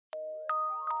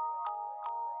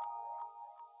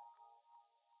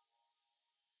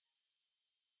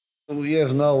We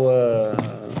have now a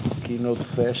keynote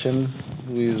session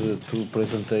with two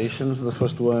presentations. The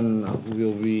first one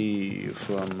will be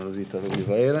from Vítor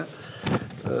Oliveira.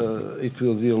 It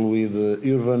will deal with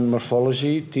urban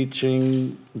morphology,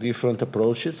 teaching different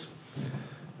approaches.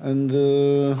 And,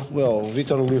 well,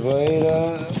 Vítor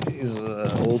Oliveira is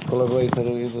an old collaborator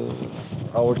with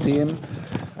our team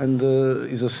and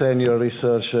is a senior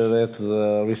researcher at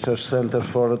the Research Center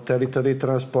for Territory,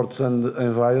 Transports and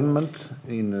Environment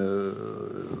in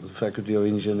the Faculty of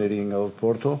Engineering of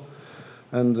Porto,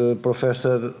 and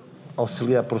Professor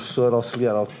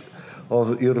Auxiliar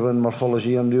of Urban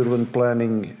Morphology and Urban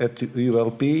Planning at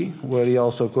ULP, where he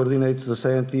also coordinates the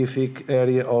scientific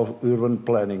area of urban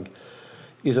planning.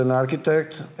 He's an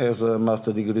architect, has a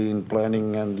master's degree in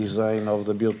planning and design of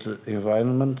the built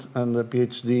environment, and a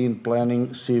PhD in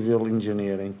planning civil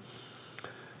engineering.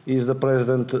 He is the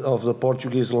president of the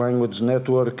Portuguese Language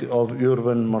Network of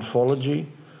Urban Morphology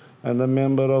and a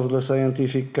member of the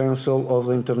Scientific Council of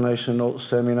the International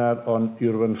Seminar on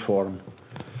Urban Form.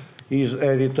 He is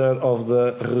editor of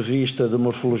the Revista de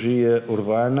Morfologia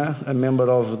Urbana, a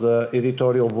member of the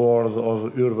editorial board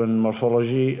of Urban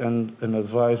Morphology, and an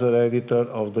advisor editor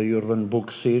of the Urban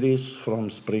Book series from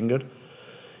Springer.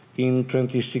 In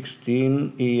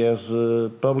 2016, he has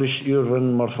published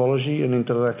Urban Morphology, an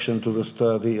introduction to the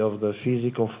study of the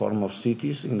physical form of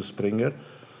cities in Springer,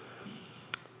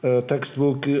 a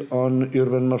textbook on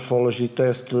urban morphology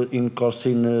test in course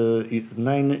in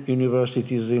 9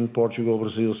 universities in Portugal,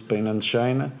 Brazil, Spain and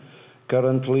China,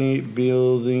 currently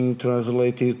being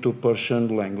translated to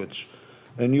Persian language.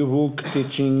 A new book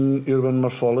teaching urban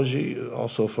morphology,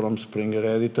 also from Springer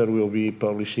editor, will be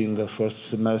published in the first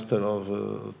semester of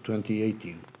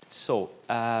 2018. So,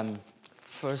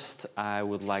 first I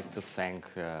would like to thank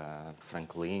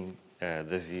Franklin,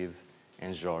 David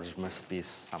and George, must be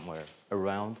somewhere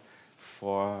around,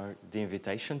 for the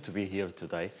invitation to be here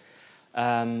today.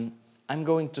 I'm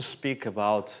going to speak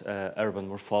about urban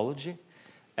morphology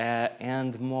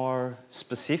and more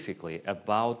specifically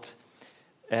about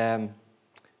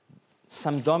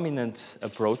some dominant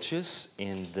approaches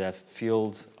in the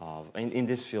field of, in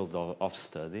this field of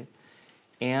study,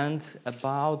 and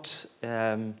about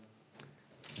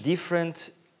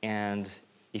different and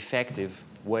effective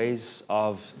ways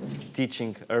of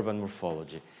teaching urban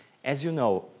morphology. As you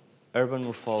know, urban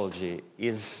morphology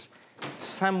is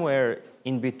somewhere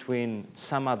in between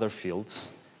some other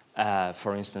fields,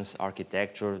 for instance,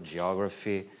 architecture,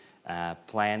 geography,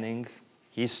 planning,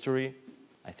 history.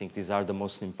 I think these are the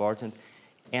most important.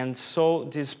 And so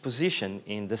this position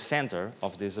in the center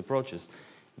of these approaches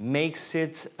makes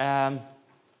it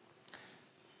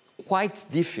quite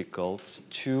difficult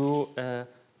to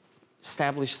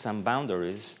establish some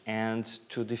boundaries and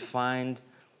to define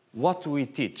what we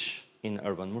teach in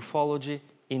urban morphology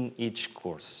in each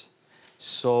course.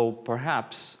 So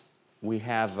perhaps we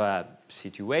have a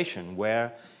situation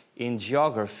where in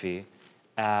geography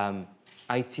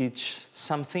I teach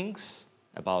some things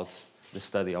about the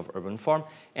study of urban form,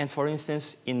 and for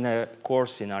instance in a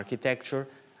course in architecture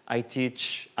I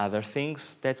teach other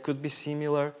things that could be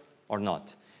similar or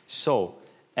not. So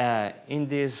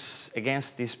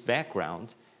against this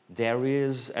background, there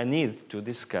is a need to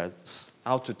discuss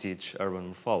how to teach urban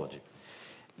morphology.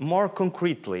 More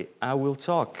concretely, I will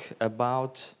talk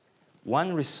about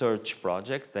one research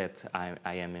project that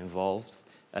I am involved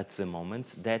at the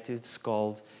moment that is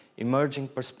called Emerging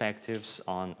Perspectives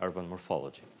on Urban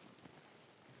Morphology.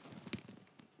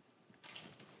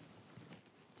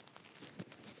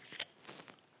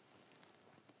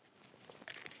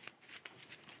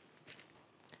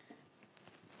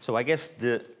 So I guess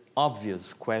the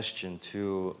obvious question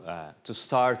to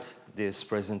start this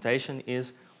presentation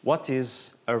is, what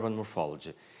is urban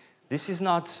morphology? This is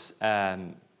not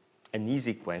an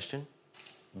easy question,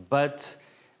 but,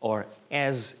 or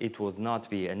as it would not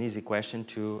be an easy question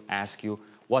to ask you,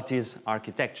 what is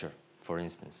architecture, for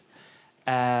instance?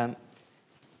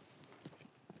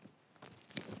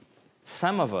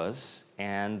 Some of us,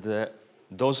 and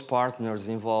those partners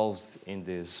involved in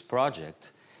this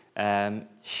project,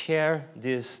 share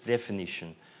this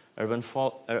definition.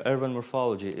 Urban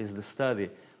morphology is the study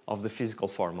of the physical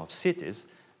form of cities,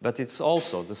 but it's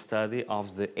also the study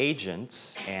of the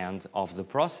agents and of the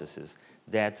processes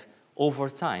that over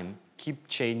time keep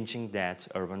changing that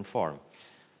urban form.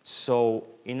 So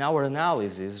in our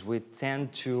analysis, we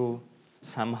tend to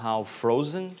somehow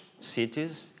frozen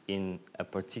cities in a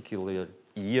particular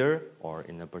year or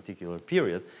in a particular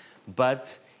period,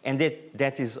 and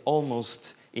that is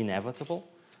almost inevitable,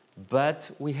 but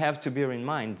we have to bear in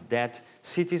mind that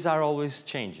cities are always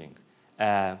changing.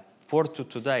 Porto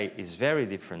today is very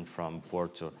different from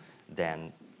Porto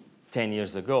than 10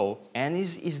 years ago, and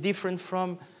is different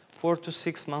from 4 to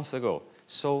 6 months ago.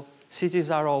 So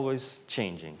cities are always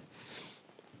changing.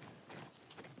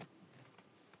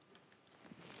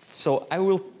 So I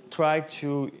will try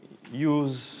to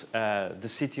use the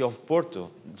city of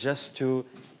Porto just to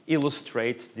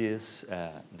illustrate this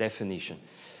definition.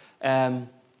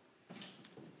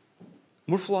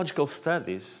 Morphological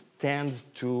studies tend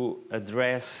to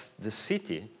address the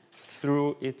city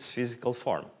through its physical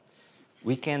form.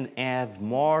 We can add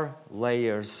more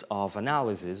layers of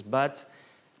analysis, but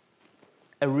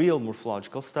a real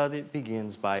morphological study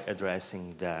begins by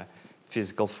addressing the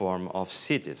physical form of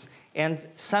cities. And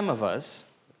some of us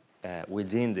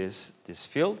within this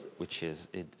field, which is,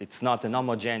 it's not an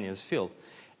homogeneous field,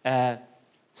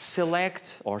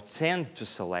 select or tend to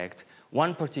select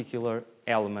one particular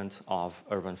element of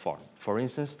urban form. For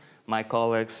instance, my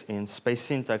colleagues in Space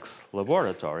Syntax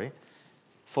Laboratory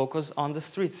focus on the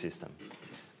street system.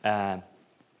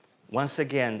 Once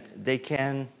again, they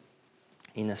can,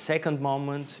 in a second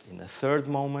moment, in a third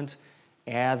moment,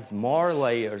 add more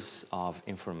layers of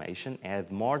information,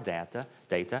 add more data,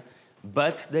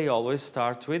 but they always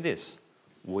start with this,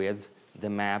 with the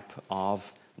map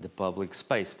of the public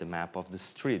space, the map of the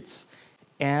streets.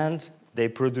 And they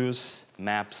produce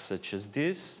maps such as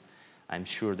this. I'm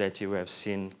sure that you have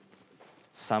seen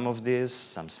some of these,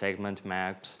 some segment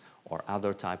maps or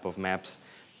other type of maps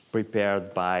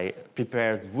prepared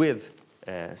with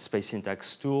Space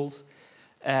Syntax tools.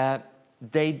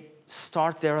 They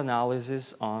start their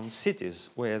analysis on cities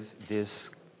with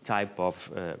this type of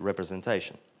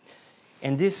representation.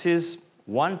 And this is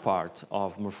one part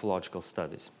of morphological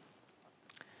studies.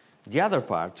 The other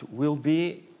part will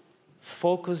be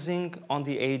focusing on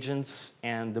the agents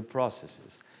and the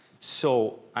processes.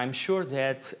 So I'm sure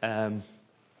that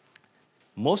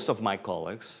most of my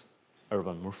colleagues,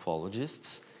 urban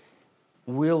morphologists,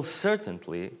 will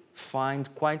certainly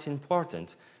find quite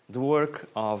important the work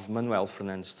of Manuel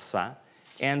Fernandes de Sá,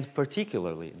 and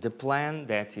particularly the plan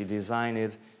that he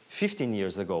designed 15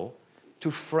 years ago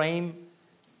to frame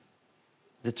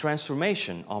the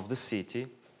transformation of the city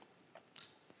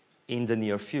in the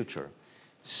near future.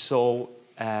 So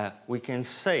we can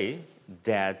say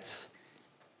that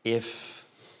if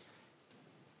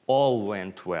all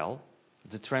went well,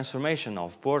 the transformation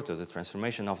of Porto, the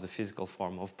transformation of the physical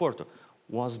form of Porto,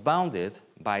 was bounded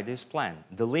by this plan.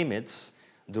 The limits,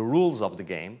 the rules of the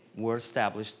game were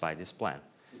established by this plan.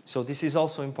 So this is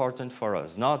also important for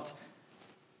us, not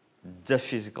the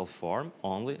physical form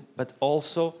only, but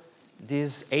also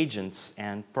these agents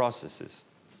and processes.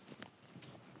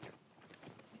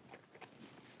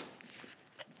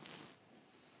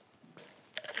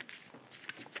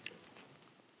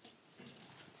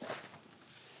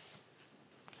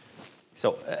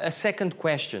 So a second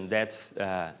question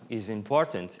that is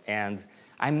important, and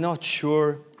I'm not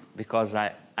sure, because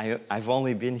I've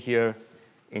only been here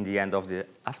in the end of the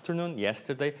afternoon,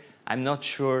 yesterday, I'm not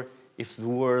sure if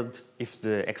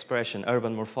the expression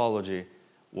urban morphology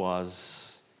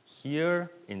was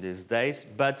here in these days,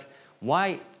 but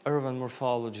why urban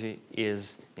morphology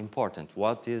is important?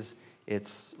 What is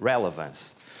its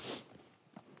relevance?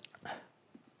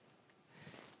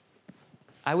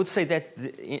 I would say that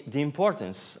the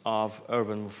importance of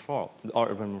urban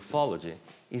morphology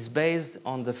is based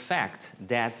on the fact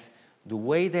that the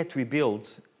way that we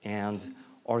build and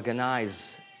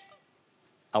organize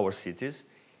our cities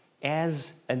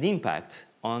has an impact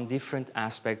on different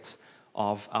aspects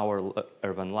of our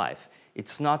urban life.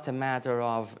 It's not a matter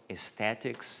of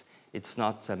aesthetics, it's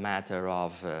not a matter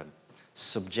of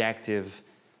subjective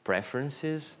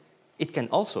preferences. It can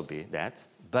also be that,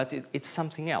 but it's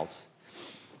something else.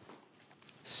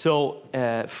 So,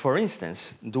 for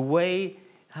instance, the way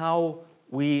how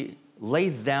we lay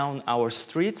down our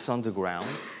streets on the ground,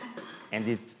 and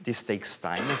this takes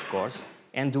time, of course,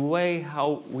 and the way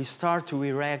how we start to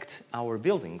erect our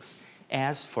buildings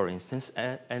has, for instance,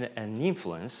 an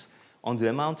influence on the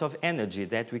amount of energy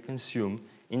that we consume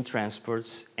in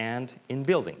transports and in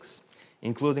buildings,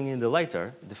 including in the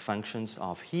later the functions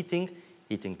of heating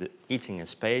a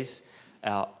space,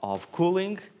 of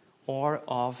cooling, or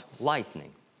of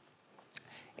lightning.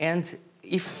 And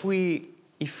if we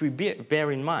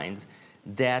bear in mind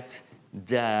that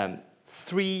the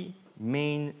three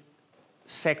main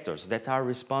sectors that are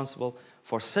responsible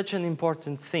for such an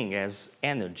important thing as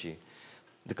energy,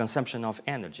 the consumption of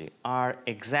energy, are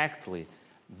exactly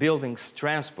buildings,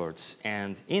 transports,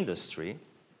 and industry,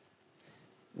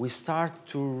 we start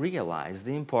to realize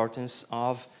the importance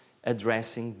of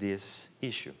addressing this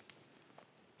issue,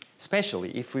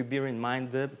 especially if we bear in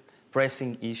mind the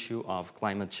pressing issue of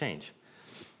climate change.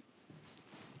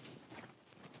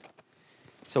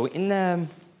 So in a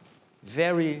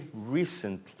very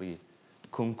recently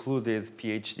concluded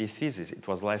PhD thesis, it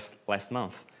was last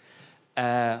month,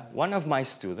 one of my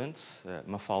students,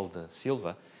 Mafalda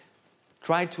Silva,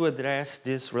 tried to address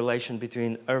this relation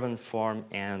between urban form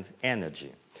and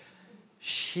energy.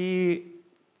 She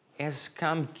has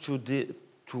come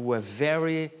to a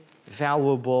very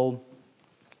valuable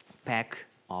pack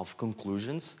of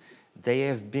conclusions. They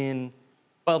have been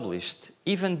published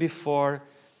even before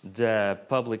the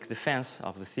public defense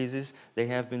of the thesis. They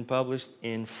have been published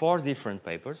in 4 different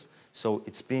papers, so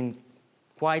it's been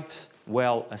quite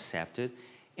well accepted.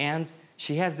 And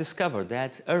she has discovered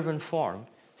that urban form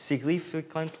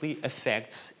significantly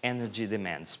affects energy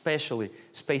demand, especially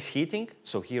space heating,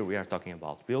 so here we are talking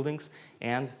about buildings,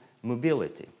 and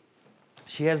mobility.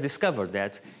 She has discovered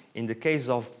that in the case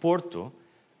of Porto,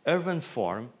 urban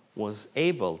form was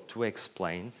able to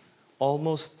explain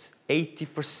almost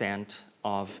 80%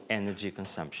 of energy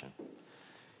consumption.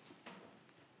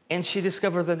 And she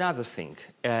discovered another thing.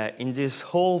 In this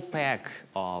whole pack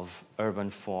of urban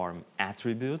form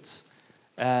attributes,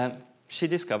 she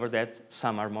discovered that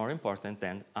some are more important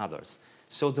than others.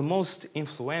 So the most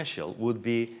influential would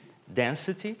be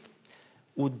density,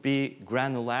 would be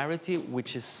granularity,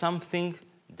 which is something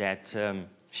that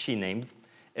she named.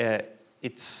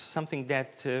 It's something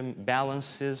that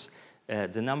balances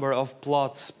the number of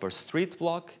plots per street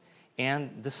block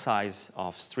and the size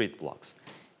of street blocks.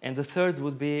 And the third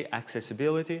would be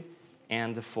accessibility,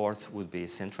 and the fourth would be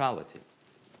centrality.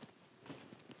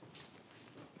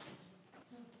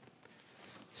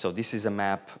 So this is a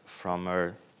map from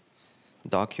her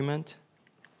document.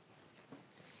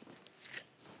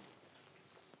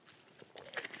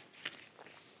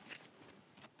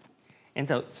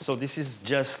 And so this is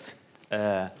just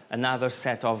another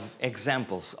set of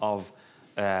examples of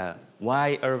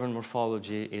why urban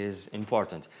morphology is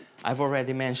important. I've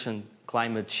already mentioned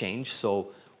climate change, so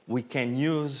we can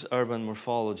use urban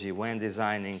morphology when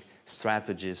designing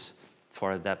strategies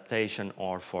for adaptation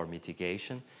or for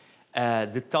mitigation.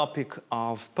 The topic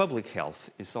of public health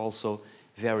is also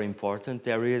very important.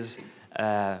 There is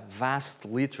vast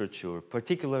literature,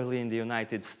 particularly in the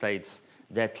United States,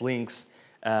 that links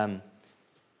the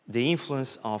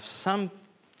influence of some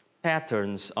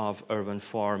patterns of urban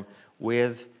form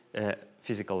with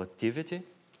physical activity,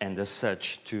 and as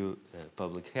such to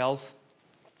public health.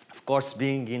 Of course,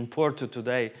 being in Porto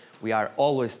today, we are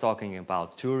always talking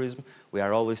about tourism. We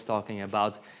are always talking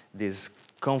about these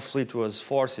conflictuous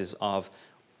forces of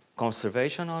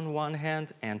conservation on one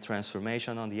hand and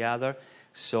transformation on the other.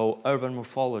 So urban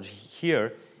morphology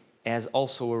here has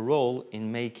also a role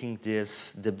in making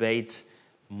this debate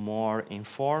more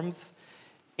informed.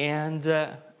 And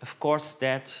of course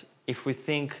that if we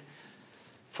think,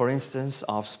 for instance,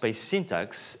 of space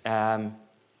syntax, I'm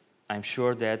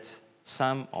sure that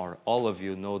some or all of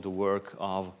you know the work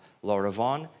of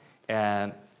Lusophone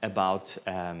about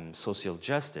social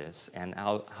justice and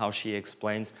how she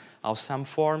explains how some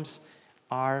forms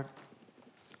are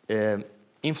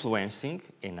influencing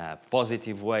in a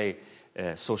positive way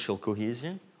social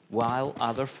cohesion, while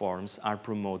other forms are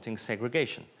promoting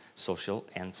segregation, social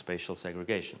and spatial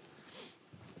segregation.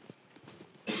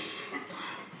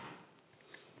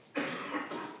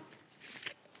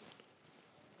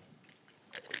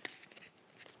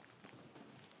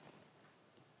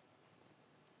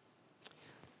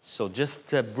 So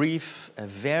just a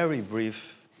very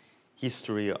brief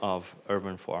history of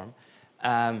urban form.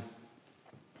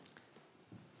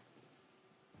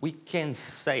 We can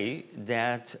say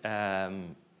that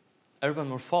urban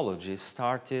morphology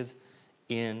started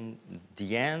in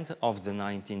the end of the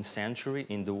 19th century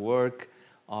in the work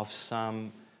of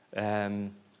some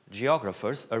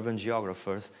geographers, urban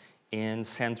geographers in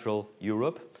Central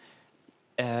Europe.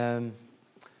 The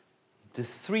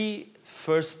 3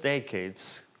 first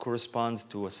decades correspond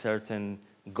to a certain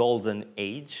golden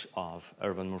age of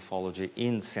urban morphology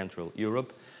in Central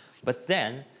Europe, but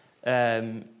then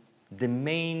the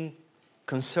main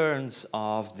concerns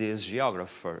of these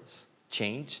geographers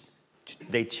changed.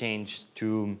 They changed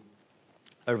to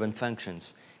urban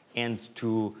functions and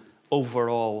to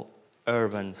overall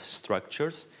urban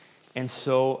structures. And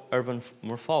so urban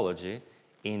morphology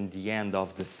in the end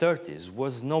of the 30s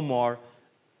was no more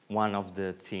one of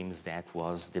the themes that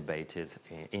was debated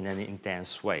in an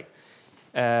intense way.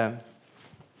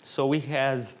 So we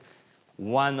had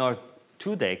 1 or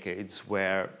 2 decades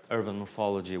where urban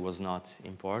morphology was not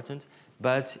important,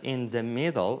 but in the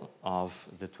middle of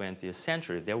the 20th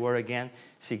century, there were again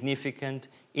significant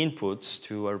inputs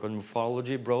to urban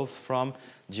morphology, both from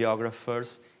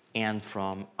geographers and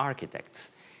from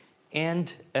architects.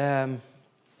 And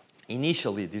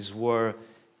initially, these were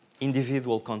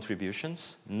individual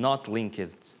contributions, not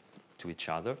linked to each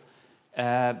other.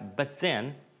 But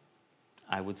then,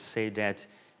 I would say that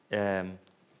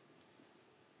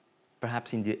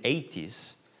perhaps in the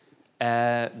 80s,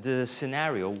 the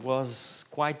scenario was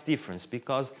quite different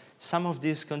because some of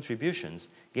these contributions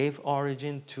gave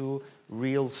origin to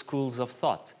real schools of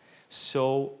thought.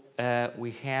 So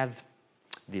we had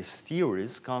these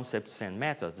theories, concepts, and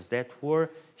methods that were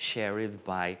shared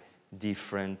by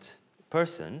different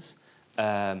persons.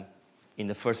 In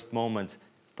the first moment,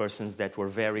 persons that were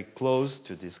very close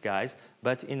to these guys,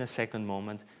 but in a second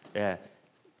moment,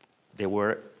 they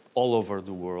were all over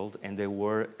the world, and they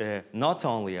were not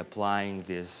only applying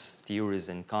these theories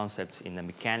and concepts in a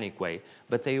mechanic way,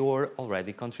 but they were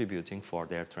already contributing for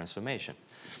their transformation.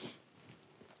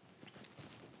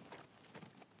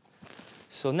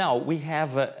 So now we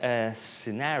have a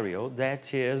scenario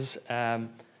that is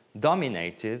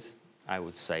dominated, I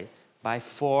would say, by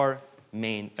 4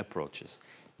 main approaches.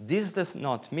 This does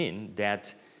not mean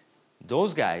that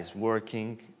those guys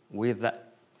working with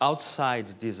outside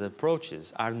these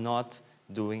approaches are not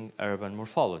doing urban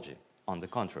morphology. On the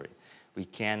contrary, we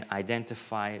can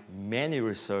identify many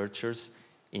researchers,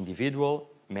 individual,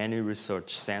 many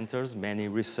research centers, many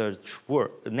research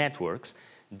networks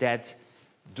that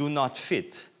do not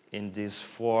fit in these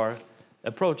 4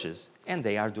 approaches, and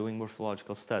they are doing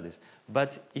morphological studies.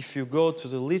 But if you go to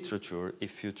the literature,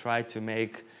 if you try to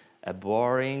make a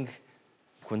boring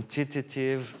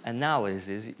quantitative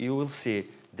analysis, you will see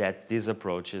that these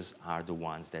approaches are the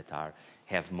ones that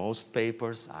have most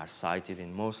papers, are cited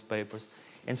in most papers.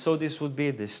 And so this would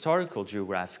be the historical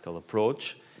geographical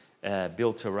approach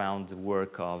built around the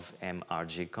work of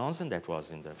M.R.G. Konzen, that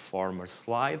was in the former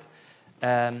slide.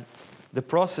 The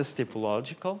process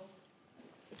typological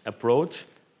approach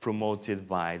promoted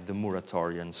by the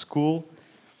Muratorian school,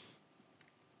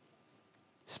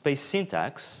 space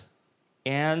syntax,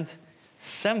 and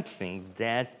something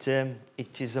that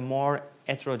it is a more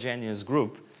heterogeneous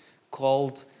group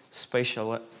called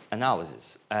spatial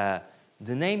analysis. The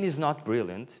name is not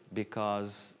brilliant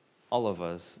because all of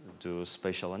us do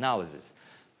spatial analysis,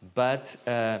 but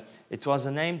it was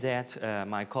a name that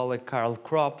my colleague Karl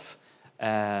Kropf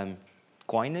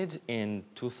coined in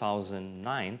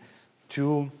 2009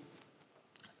 to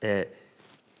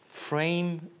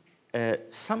frame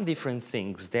some different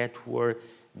things that were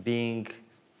being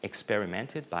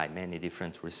experimented by many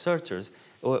different researchers,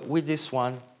 with this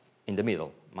one in the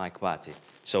middle, Mike Batty.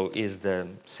 So is the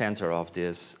center of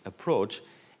this approach,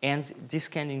 and this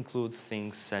can include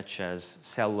things such as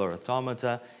cellular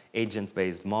automata,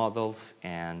 agent-based models,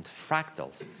 and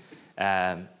fractals.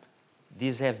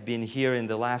 These have been here in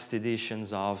the last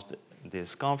editions of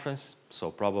this conference, so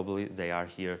probably they are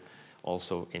here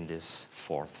also in this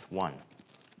 4th one.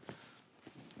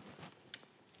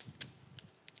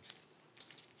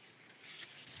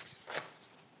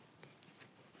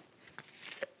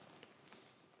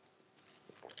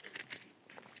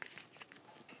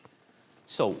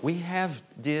 So we have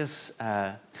this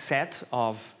set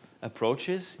of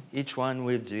approaches, each one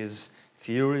with these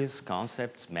theories,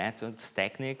 concepts, methods,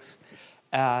 techniques.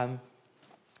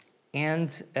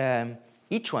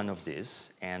 Each one of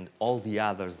these, and all the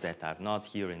others that are not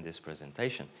here in this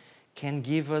presentation, can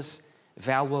give us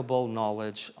valuable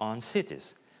knowledge on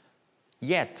cities.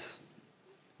 Yet,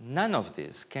 none of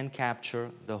this can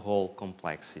capture the whole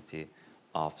complexity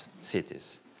of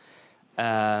cities.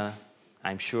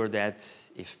 I'm sure that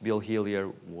if Bill Hillier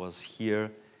was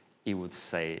here, he would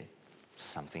say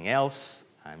something else.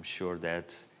 I'm sure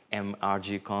that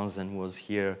M.R.G. Konzen was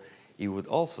here, he would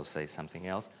also say something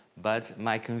else. But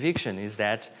my conviction is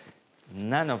that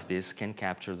none of this can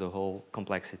capture the whole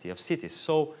complexity of cities.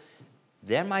 So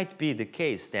there might be the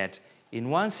case that in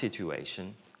one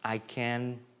situation, I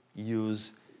can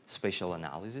use spatial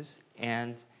analysis,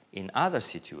 and in other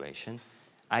situation,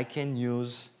 I can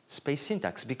use space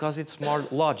syntax because it's more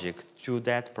logic to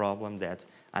that problem that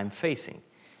I'm facing.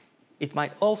 It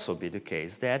might also be the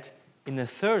case that in a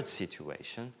third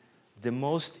situation, the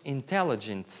most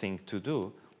intelligent thing to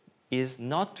do is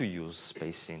not to use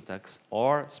space syntax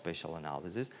or spatial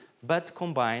analysis, but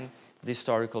combine the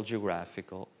historical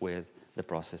geographical with the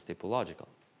process typological.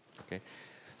 Okay?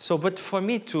 So, but for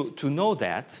me to know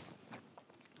that,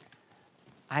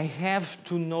 I have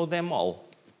to know them all.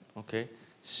 Okay?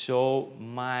 So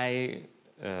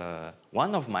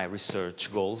one of my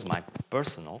research goals, my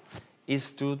personal,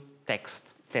 is to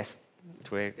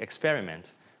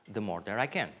experiment the more that I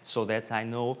can, so that I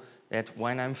know that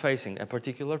when I'm facing a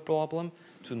particular problem,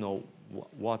 to know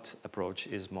what approach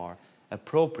is more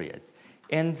appropriate.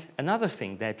 And another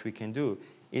thing that we can do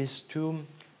is to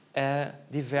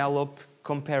develop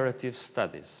comparative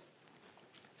studies.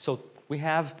 So we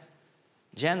have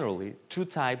generally two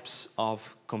types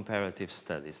of comparative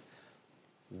studies.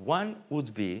 One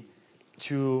would be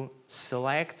to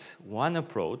select one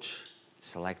approach,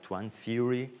 select one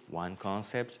theory, one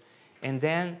concept, and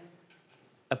then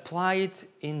apply it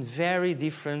in very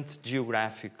different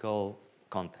geographical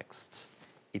contexts.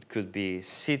 It could be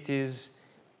cities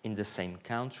in the same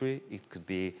country, it could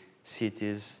be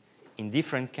cities in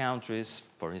different countries,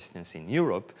 for instance in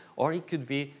Europe, or it could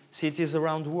be cities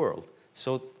around the world.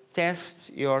 So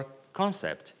test your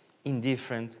concept in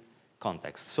different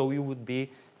contexts. So you would be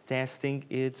testing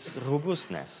its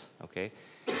robustness, okay?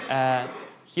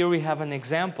 Here we have an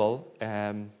example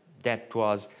that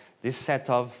was this set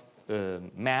of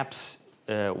maps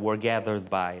were gathered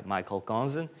by Michael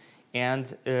Konzen,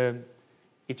 and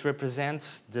it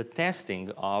represents the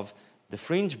testing of the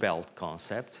fringe belt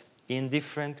concept in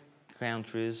different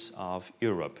countries of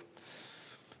Europe.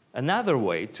 Another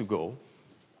way to go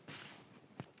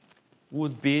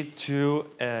would be to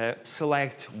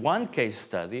select one case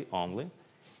study only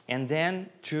and then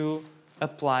to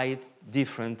apply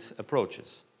different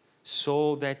approaches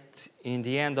so that in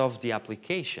the end of the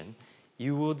application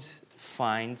you would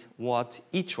find what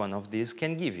each one of these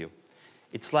can give you.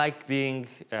 It's like being,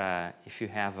 if you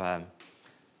have a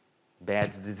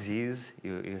bad disease,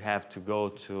 you have to go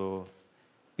to,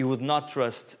 you would not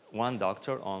trust one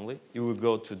doctor only, you would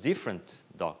go to different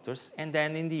doctors, and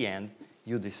then in the end,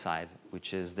 you decide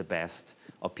which is the best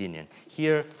opinion.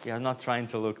 Here, we are not trying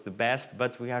to look the best,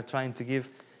 but we are trying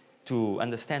to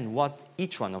understand what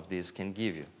each one of these can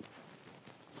give you.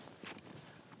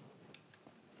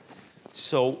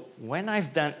 So when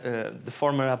I've done, the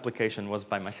former application was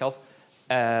by myself,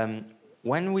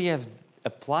 when we have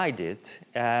applied it,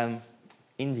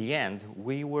 in the end,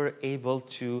 we were able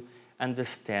to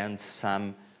understand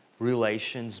some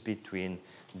relations between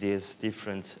these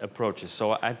different approaches.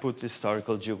 So I put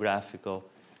historical geographical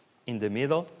in the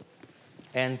middle,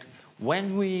 and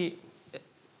when we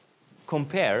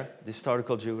compare the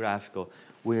historical geographical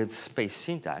with space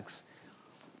syntax,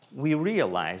 we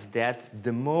realize that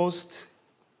the most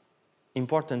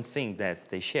important thing that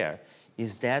they share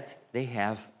is that they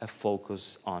have a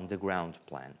focus on the ground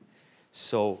plan.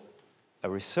 So a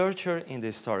researcher in the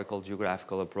historical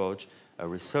geographical approach, a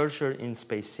researcher in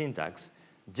space syntax,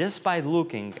 just by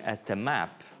looking at a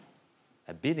map,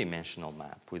 a bidimensional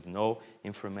map with no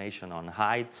information on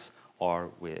heights or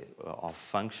of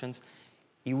functions,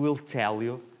 it will tell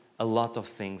you a lot of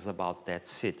things about that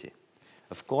city.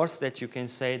 Of course, that you can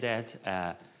say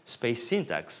that space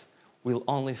syntax will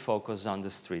only focus on the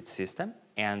street system,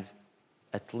 and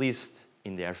at least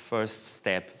in their first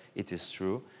step, it is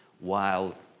true,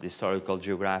 while the historical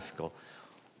geographical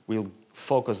will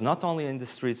focus not only in the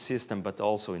street system, but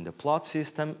also in the plot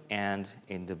system and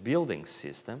in the building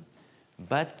system,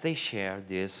 but they share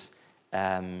this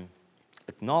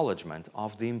acknowledgement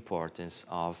of the importance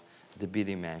of the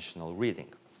bidimensional reading.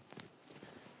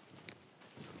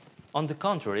 On the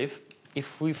contrary,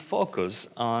 if we focus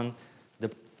on the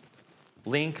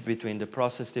link between the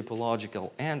process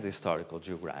typological and the historical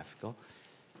geographical,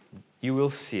 you will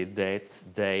see that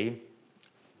the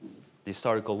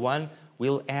historical one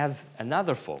will add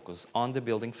another focus on the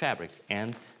building fabric,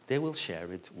 and they will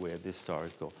share it with the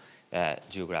historical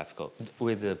geographical,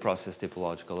 with the process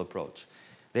typological approach.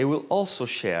 They will also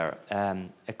share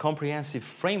a comprehensive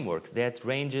framework that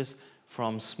ranges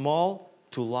from small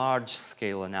to large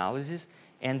scale analysis,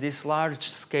 and this large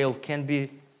scale can be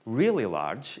really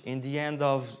large. In the end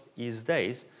of his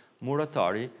days,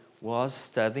 Muratori was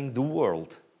studying the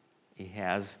world. He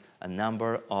has a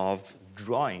number of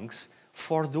drawings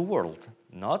for the world,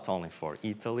 not only for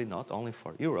Italy, not only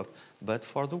for Europe, but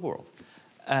for the world.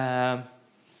 And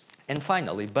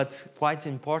finally, but quite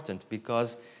important,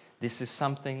 because this is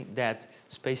something that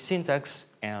space syntax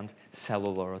and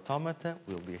cellular automata,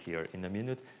 will be here in a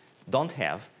minute, don't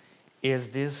have, is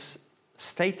this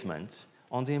statement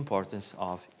on the importance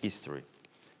of history.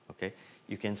 Okay?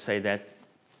 You can say that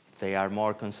they are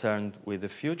more concerned with the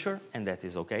future, and that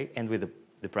is okay, and with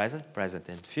the present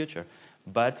and future,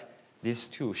 but these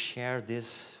two share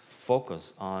this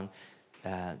focus on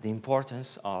the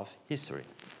importance of history.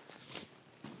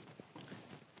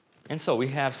 And so we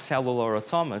have cellular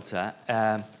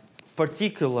automata,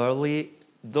 particularly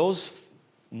those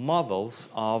models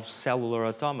of cellular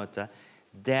automata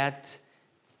that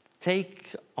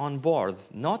take on board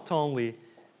not only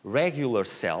regular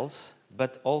cells,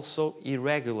 but also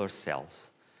irregular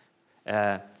cells.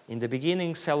 In the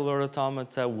beginning, cellular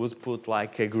automata would put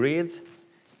like a grid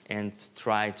and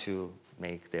try to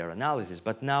make their analysis.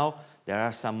 But now there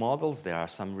are some models, there are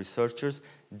some researchers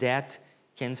that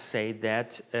can say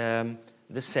that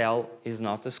the cell is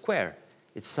not a square.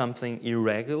 It's something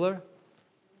irregular.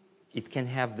 It can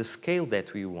have the scale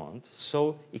that we want,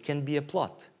 so it can be a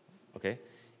plot, okay?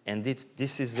 And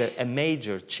this is a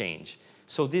major change.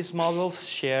 So these models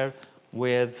share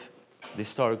with the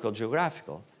historical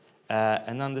geographical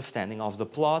an understanding of the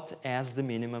plot as the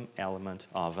minimum element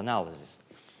of analysis.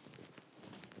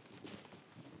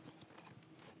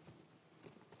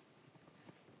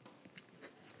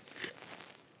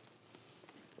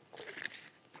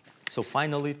 So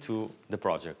finally to the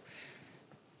project.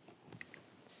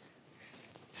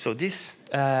 So this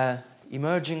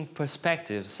emerging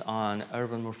perspectives on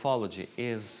urban morphology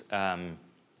is,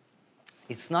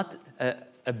 it's not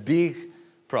a big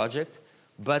project,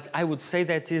 but I would say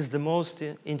that is the most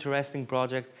interesting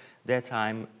project that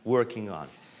I'm working on.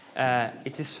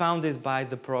 It is founded by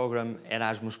the program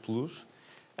Erasmus Plus.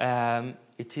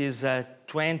 It is a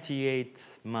 28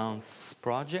 months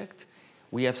project.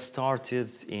 We have started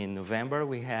in November.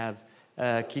 We had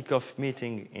a kickoff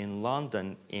meeting in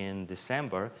London in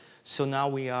December. So now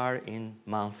we are in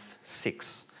month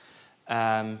 6.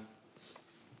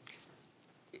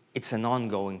 It's an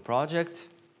ongoing project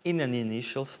in an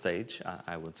initial stage,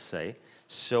 I would say.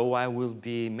 So I will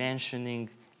be mentioning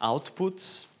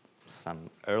outputs, some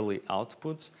early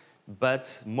outputs,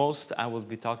 but most I will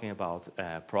be talking about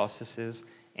processes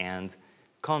and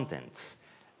contents.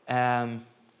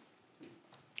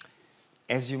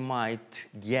 As you might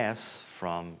guess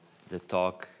from the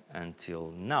talk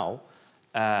until now,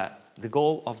 the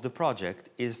goal of the project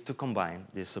is to combine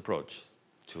this approach,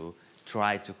 to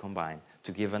try to combine,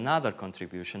 to give another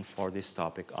contribution for this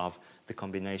topic of the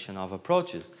combination of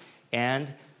approaches,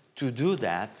 and to do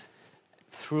that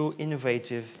through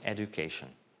innovative education.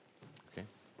 Okay?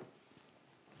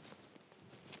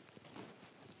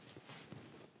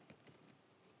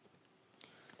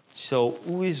 So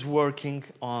who is working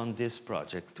on this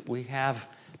project? We have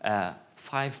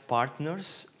 5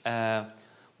 partners.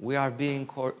 We are being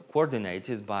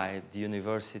coordinated by the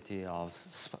University of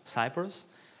Cyprus,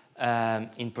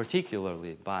 in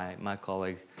particularly by my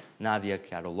colleague Nadia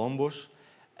Karolombos.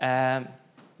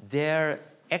 Their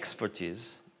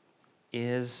expertise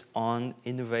is on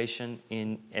innovation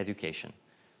in education.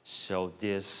 So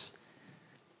this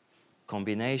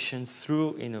combination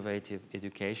through innovative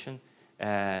education,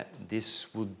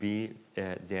 this would be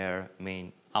their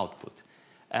main output.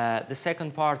 The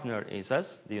second partner is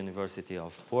us, the University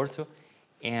of Porto,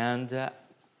 and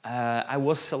I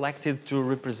was selected to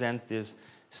represent this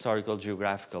historical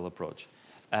geographical approach.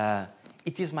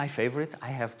 It is my favorite, I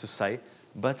have to say,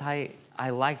 but I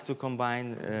like to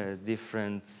combine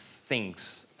different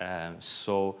things.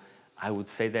 So I would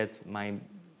say that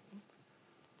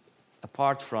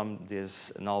apart from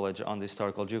this knowledge on the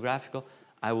historical geographical,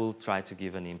 I will try to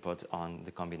give an input on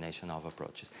the combination of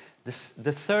approaches.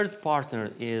 The third partner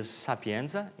is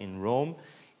Sapienza in Rome,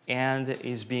 and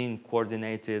is being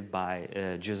coordinated by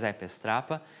Giuseppe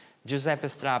Strappa. Giuseppe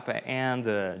Strappa and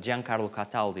Giancarlo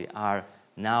Cataldi are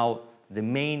now the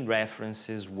main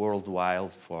references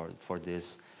worldwide for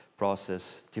this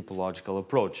process typological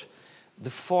approach.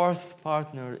 The fourth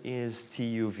partner is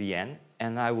TUVN,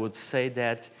 and I would say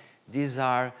that these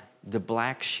are the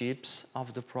black sheeps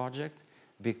of the project,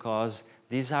 because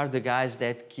these are the guys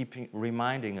that keep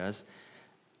reminding us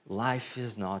life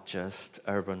is not just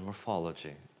urban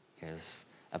morphology. It's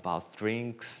about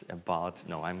drinks,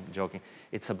 no, I'm joking.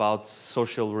 It's about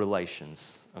social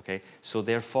relations, okay? So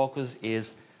their focus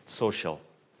is social.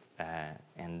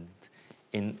 And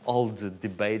in all the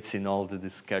debates, in all the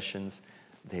discussions,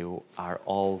 they are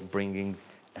all bringing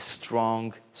a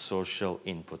strong social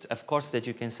input. Of course, that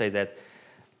you can say that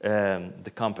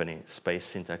the company, Space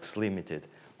Syntax Limited,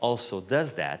 also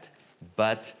does that,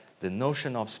 but the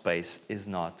notion of space is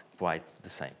not quite the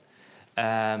same.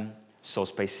 So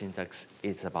Space Syntax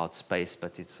is about space,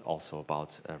 but it's also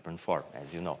about urban form,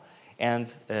 as you know.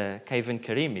 And Kevin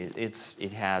Karimi,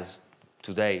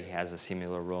 today has a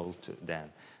similar role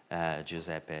than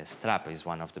Giuseppe Strappa, is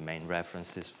one of the main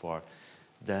references for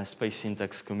the Space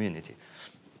Syntax community.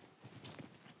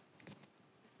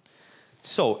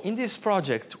 So in this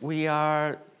project, we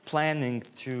are planning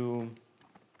to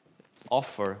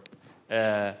offer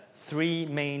 3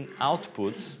 main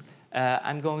outputs.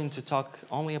 I'm going to talk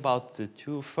only about the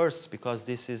 2 first, because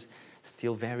this is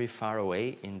still very far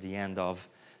away in the end of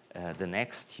the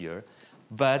next year.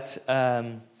 But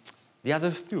the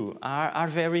other 2 are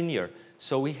very near.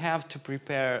 So we have to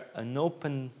prepare an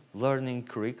open learning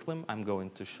curriculum. I'm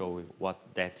going to show you what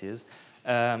that is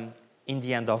in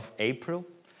the end of April.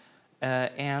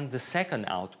 And the second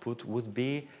output would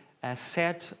be a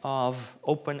set of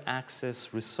open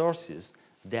access resources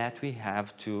that we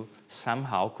have to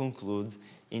somehow conclude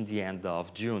in the end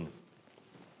of June.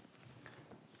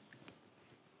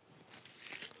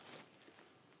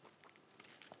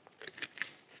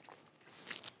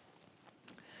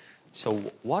 So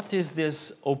what is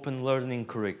this open learning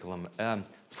curriculum?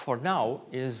 For now,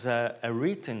 is a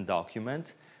written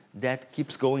document that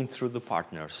keeps going through the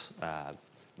partners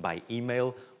by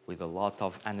email with a lot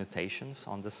of annotations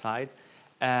on the side.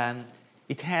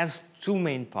 It has two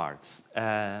main parts.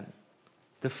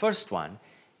 The first one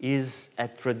is a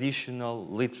traditional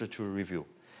literature review.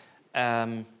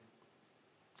 But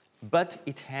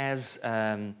it has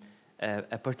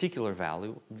a particular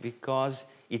value because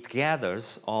it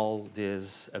gathers all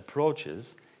these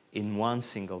approaches in one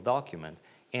single document,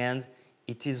 and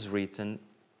it is written,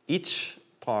 each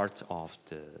part of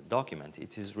the document,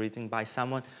 it is written by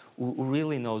someone who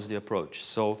really knows the approach,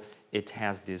 so it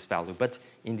has this value. But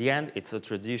in the end, it's a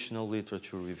traditional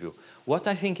literature review. What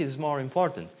I think is more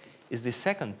important is the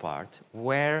second part,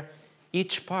 where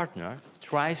each partner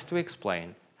tries to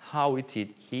explain how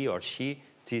he or she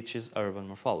teaches urban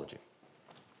morphology.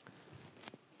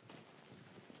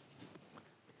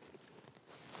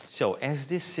 So as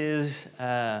this is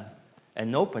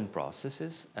an open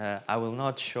process, I will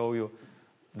not show you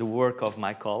the work of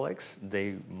my colleagues.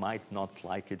 They might not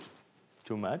like it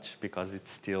too much because it's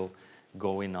still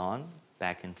going on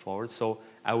back and forth. So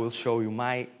I will show you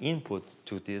my input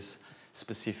to this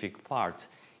specific part.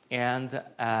 And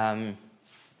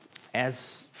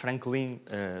as Franklin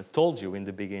told you in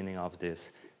the beginning of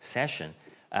this session,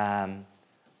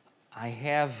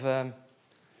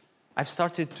 I've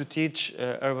started to teach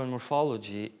urban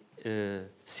morphology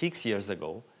 6 years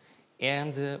ago,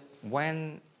 and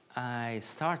when I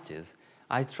started,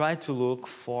 I tried to look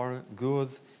for good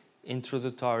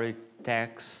introductory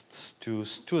texts to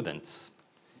students,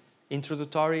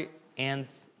 introductory and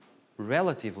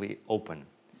relatively open,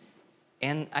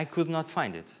 and I could not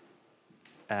find it.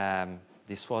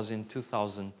 This was in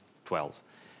 2012.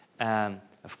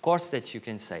 Of course that you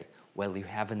can say, well, you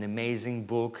have an amazing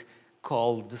book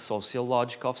called The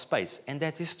Sociology of Space, and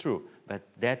that is true, but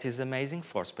that is amazing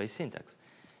for space syntax.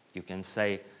 You can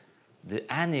say the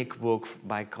Anik book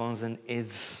by Konzen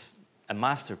is a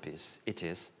masterpiece. It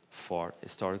is for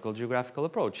historical geographical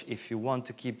approach. If you want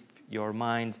to keep your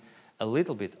mind a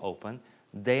little bit open,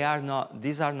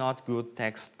 these are not good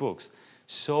textbooks.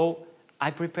 So I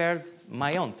prepared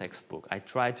my own textbook. I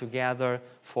tried to gather,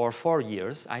 for 4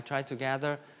 years, I tried to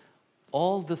gather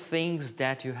all the things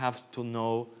that you have to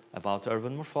know about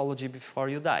urban morphology before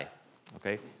you die,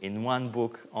 okay, in one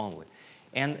book only.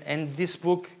 And this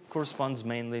book corresponds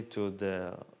mainly to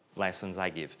the lessons I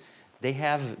give. They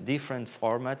have different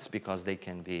formats because they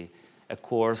can be a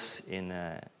course in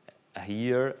a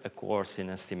year, a course in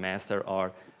a semester,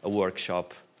 or a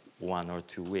workshop 1 or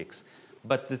 2 weeks.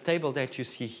 But the table that you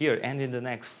see here and in the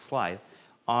next slide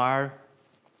are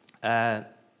a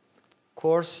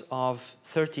course of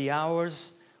 30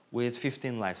 hours with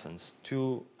 15 lessons,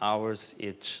 2 hours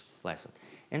each lesson.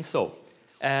 And so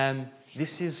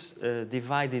this is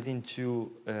divided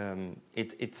into,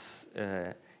 it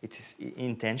is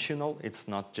intentional. It's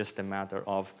not just a matter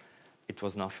of it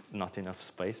was not enough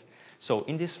space. So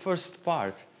in this first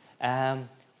part,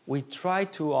 we try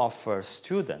to offer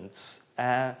students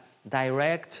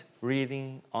direct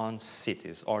reading on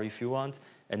cities, or if you want,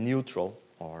 a neutral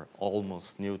or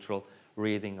almost neutral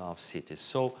reading of cities.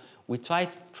 So we try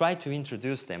to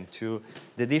introduce them to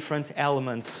the different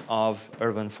elements of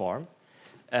urban form.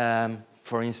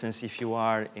 For instance, if you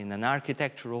are in an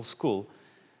architectural school,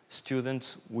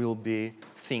 students will be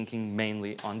thinking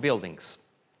mainly on buildings.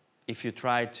 If you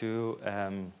try to,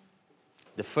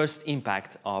 the first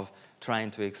impact of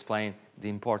trying to explain the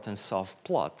importance of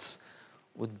plots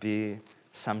would be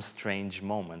some strange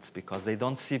moments because they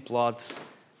don't see plots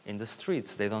in the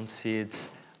streets, they don't see it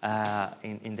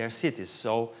in their cities.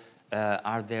 So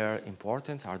are they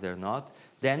important, are they not?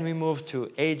 Then we move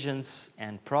to agents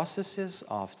and processes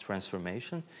of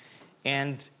transformation.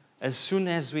 And as soon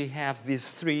as we have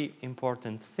these three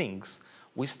important things,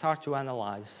 we start to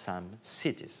analyze some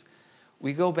cities.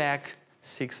 We go back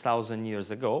 6,000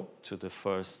 years ago to the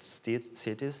first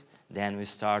cities. Then we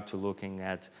start to looking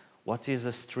at what is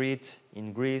a street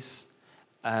in Greece,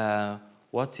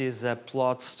 what is a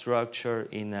plot structure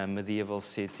in a medieval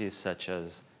city such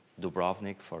as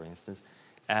Dubrovnik, for instance.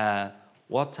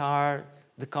 What are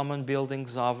the common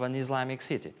buildings of an Islamic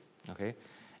city? Okay?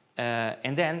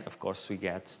 And then, of course, we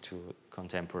get to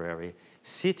contemporary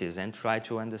cities and try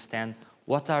to understand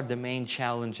what are the main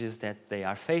challenges that they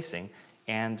are facing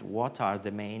and what are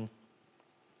the main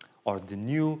or the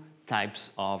new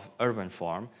types of urban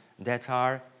form that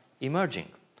are emerging.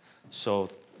 So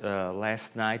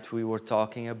last night we were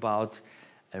talking about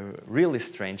a really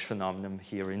strange phenomenon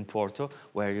here in Porto,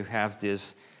 where you have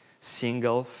these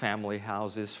single family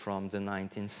houses from the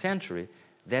 19th century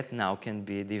that now can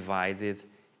be divided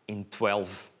in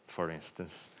 12, for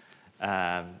instance,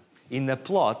 in a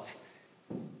plot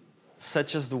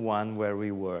such as the one where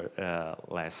we were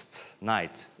last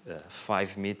night,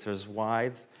 5 meters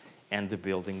wide, and the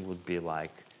building would be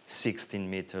like 16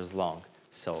 meters long.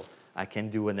 So I can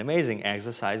do an amazing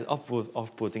exercise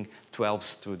of putting 12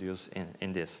 studios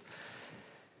in this.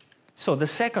 So the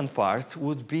second part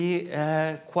would be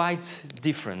quite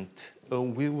different.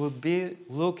 We would be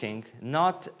looking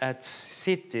not at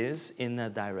cities in a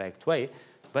direct way,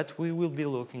 but we will be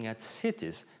looking at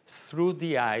cities through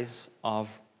the eyes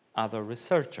of other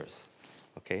researchers.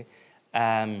 Okay?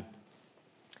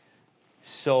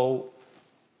 So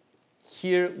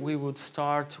here we would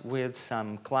start with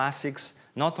some classics,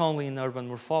 not only in urban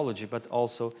morphology, but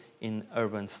also in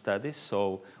urban studies.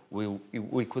 So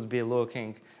we could be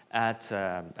looking at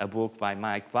a book by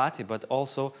Mike Batty, but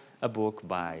also a book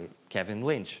by Kevin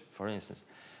Lynch, for instance.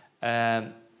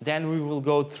 Then we will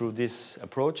go through these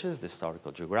approaches, the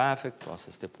historical geographic,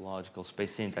 process typological,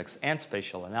 space syntax, and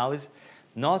spatial analysis,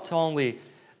 not only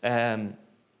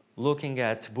looking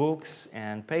at books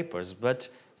and papers, but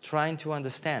trying to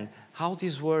understand how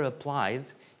these were applied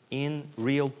in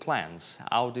real plans,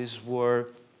 how these were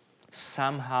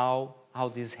somehow, how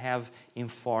these have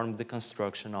informed the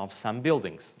construction of some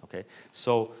buildings, okay?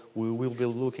 So we will be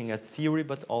looking at theory,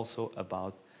 but also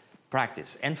about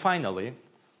practice. And finally,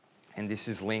 and this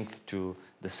is linked to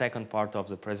the second part of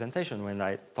the presentation, when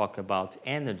I talk about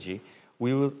energy,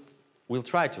 we'll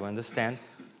try to understand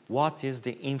what is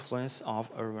the influence of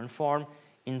urban form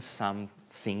in some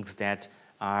things that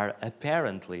are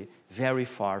apparently very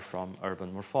far from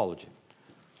urban morphology.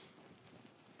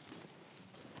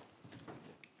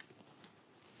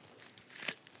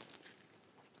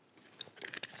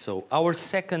 So our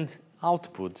second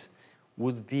output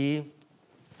would be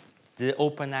the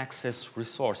open access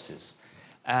resources.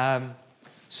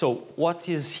 So what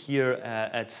is here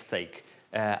at stake?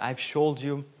 I've shown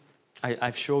you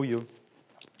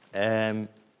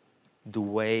the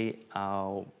way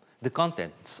the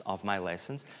contents of my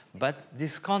lessons, but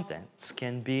these contents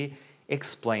can be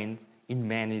explained in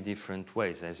many different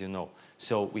ways, as you know.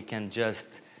 So we can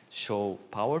just show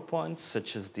PowerPoints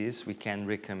such as this. We can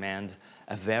recommend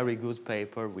a very good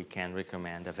paper. We can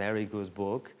recommend a very good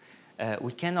book.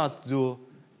 We cannot do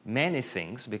many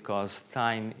things because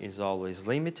time is always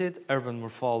limited. Urban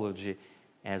morphology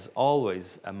has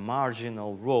always a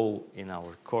marginal role in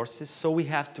our courses, so we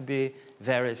have to be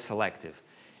very selective.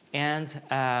 And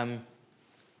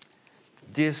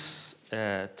this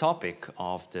topic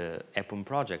of the EPUM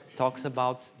project talks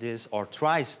about this, or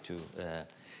tries to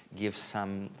give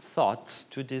some thoughts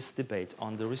to this debate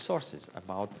on the resources,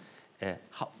 about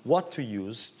what to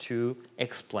use to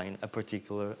explain a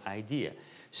particular idea.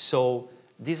 So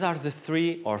these are the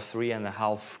 3 or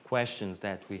 3.5 questions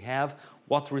that we have.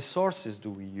 What resources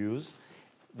do we use?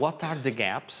 What are the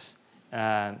gaps?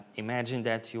 Imagine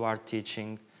that you are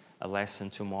teaching a lesson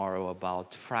tomorrow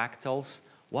about fractals.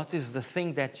 What is the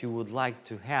thing that you would like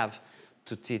to have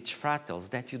to teach fractals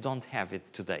that you don't have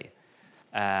it today?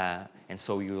 And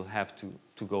so you will have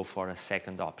to go for a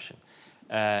second option.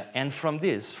 And from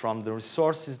this, from the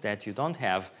resources that you don't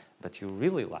have, but you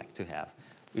really like to have,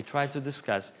 we try to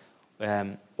discuss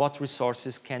what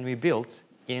resources can we build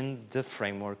in the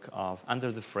framework of,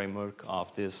 under the framework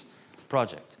of this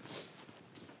project.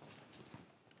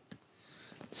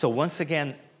 So once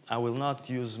again, I will not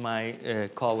use my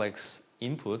colleagues'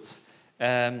 inputs.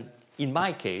 In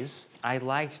my case, I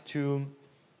like to,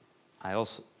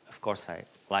 of course, I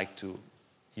like to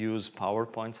use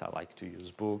PowerPoints, I like to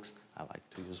use books, I like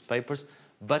to use papers,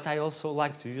 but I also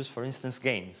like to use, for instance,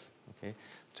 games, okay?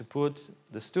 To put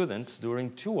the students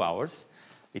during 2 hours,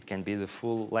 it can be the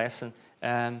full lesson,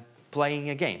 playing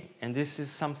a game. And this is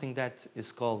something that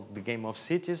is called the Game of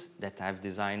Cities, that I've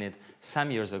designed some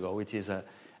years ago. It is a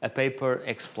paper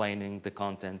explaining the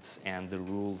contents and the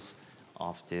rules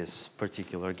of this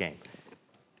particular game.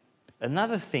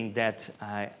 Another thing that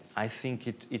I think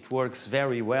it works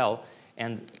very well,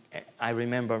 and I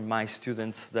remember my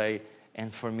students,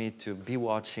 and for me to be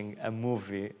watching a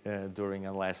movie during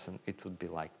a lesson, it would be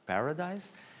like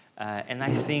paradise. And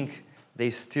I think they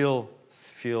still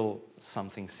feel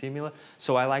something similar.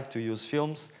 So I like to use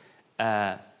films.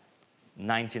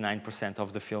 99%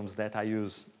 of the films that I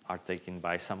use are taken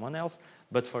by someone else.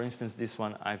 But for instance, this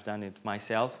one, I've done it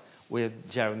myself with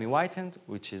Jeremy Whitehand,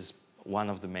 which is one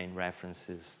of the main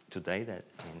references today that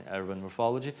in urban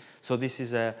morphology. So this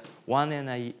is a one and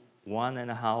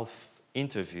a half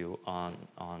interview on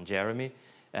Jeremy.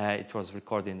 It was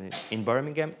recorded in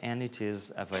Birmingham, and it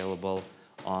is available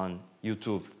on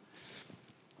YouTube.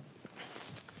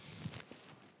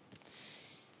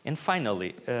 And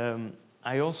finally,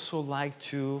 I also like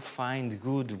to find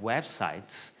good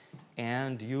websites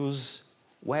and use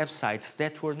websites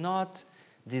that were not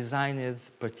designed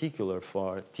particular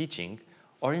for teaching,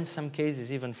 or in some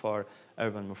cases even for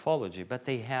urban morphology, but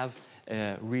they have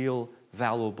real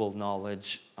valuable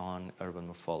knowledge on urban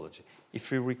morphology.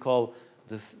 If you recall,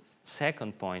 the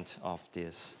second point of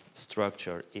this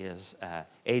structure is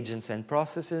agents and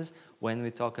processes. When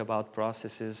we talk about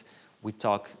processes, we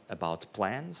talk about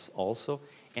plans also,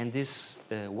 and this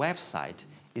website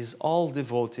is all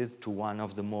devoted to one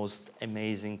of the most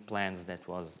amazing plans that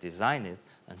was designed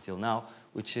until now,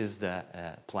 which is the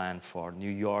plan for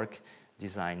New York,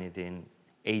 designed in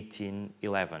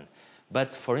 1811.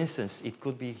 But for instance, it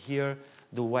could be here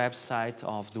the website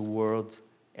of the World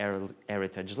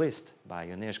Heritage List by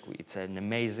UNESCO. It's an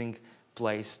amazing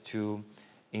place to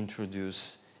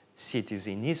introduce cities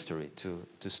in history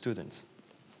to students.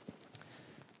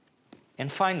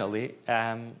 And finally,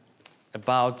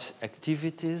 about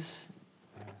activities.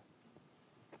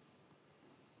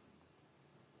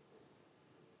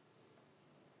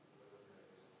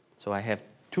 So I have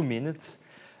 2 minutes.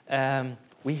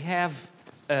 We have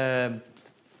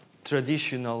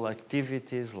traditional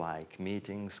activities like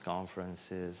meetings,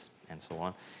 conferences, and so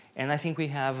on. And I think we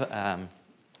have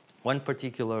one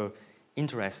particular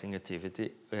interesting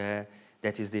activity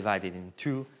that is divided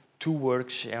into two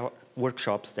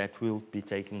workshops that will be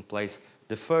taking place.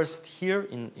 The first here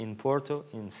in Porto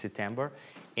in September,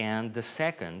 and the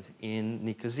second in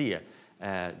Nicosia,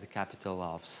 the capital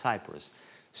of Cyprus.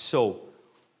 So,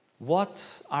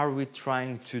 what are we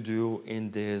trying to do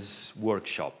in these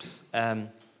workshops?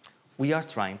 We are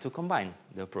trying to combine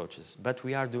the approaches, but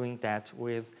we are doing that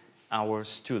with our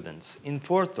students. In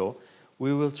Porto,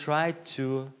 we will try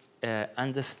to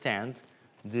understand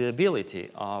the ability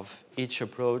of each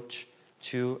approach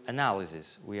to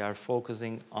analysis. We are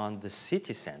focusing on the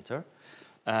city center,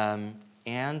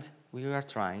 and we will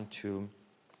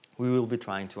be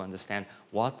trying to understand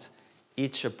what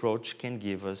each approach can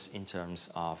give us in terms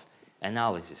of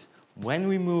analysis. When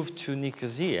we move to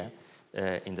Nicosia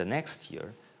in the next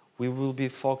year, we will be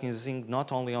focusing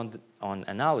not only on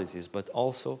analysis, but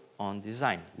also on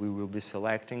design. We will be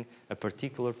selecting a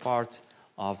particular part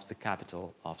of the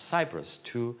capital of Cyprus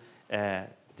to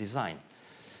design.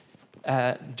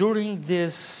 During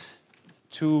this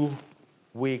 2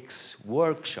 weeks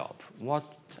workshop, what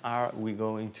are we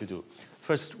going to do?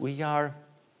 First, we are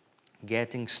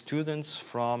getting students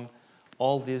from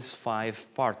all these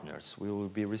 5 partners. We will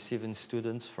be receiving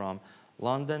students from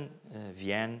London,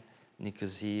 Vienna,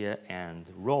 Nicosia, and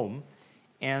Rome.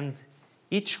 And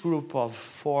each group of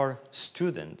 4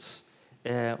 students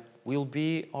will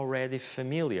be already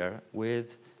familiar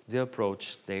with the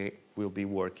approach they will be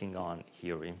working on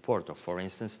here in Porto. For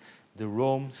instance, the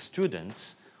Rome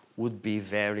students would be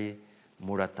very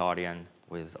Muratorian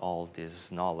with all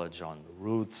this knowledge on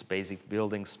roots, basic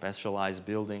buildings, specialized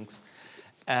buildings.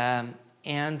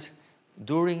 And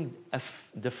during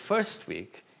the first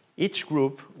week, each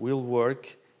group will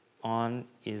work on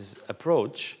his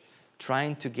approach,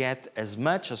 trying to get as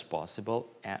much as possible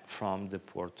from the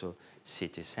Porto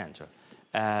city center.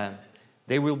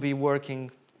 They will be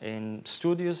working in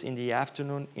studios in the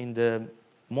afternoon. In the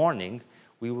morning,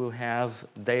 we will have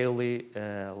daily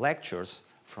lectures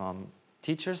from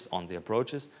teachers on the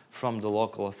approaches, from the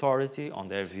local authority on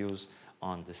their views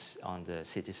on the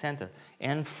city center,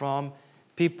 and from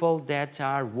people that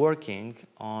are working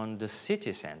on the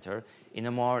city center in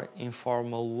a more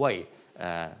informal way,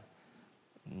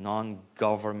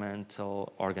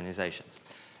 non-governmental organizations.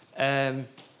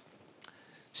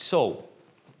 So,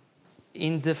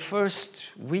 in the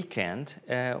first weekend,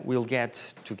 we'll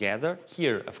get together.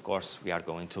 Here, of course, we are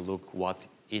going to look what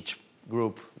each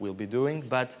group will be doing,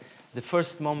 but the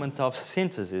first moment of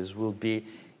synthesis will be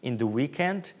in the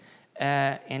weekend,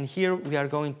 and here we are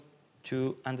going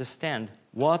to understand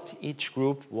what each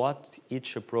group, what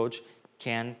each approach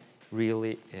can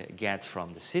really get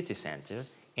from the city center,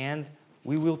 and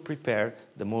we will prepare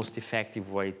the most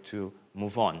effective way to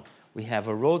move on. We have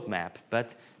a roadmap,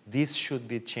 but this should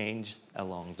be changed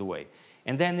along the way.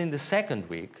 And then in the second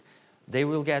week, they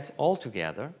will get all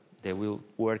together. They will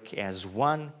work as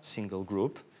one single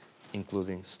group,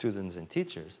 including students and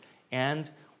teachers, and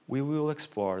we will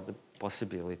explore the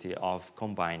possibility of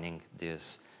combining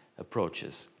these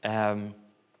approaches.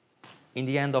 In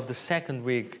the end of the second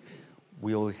week,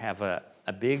 we'll have a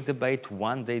big debate,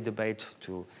 one-day debate,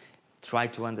 to try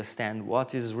to understand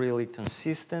what is really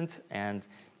consistent and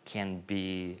can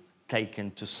be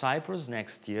taken to Cyprus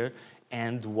next year,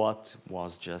 and what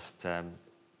was just a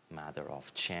matter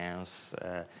of chance,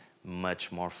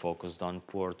 much more focused on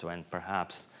Porto and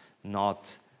perhaps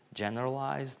not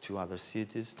generalized to other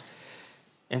cities.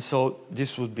 And so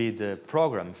this would be the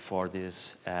program for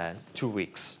these 2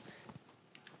 weeks.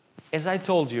 As I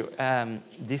told you,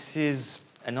 this is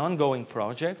an ongoing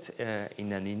project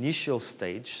in an initial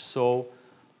stage, so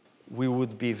we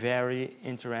would be very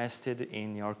interested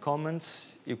in your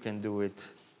comments. You can do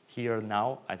it here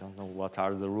now. I don't know what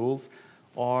are the rules,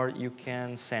 or you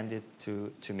can send it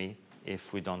to me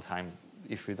if we don't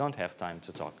have time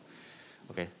to talk.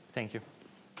 Okay, thank you.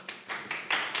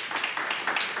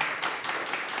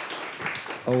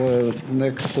 Our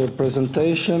next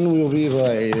presentation will be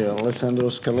by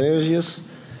Alexandros Kallegias.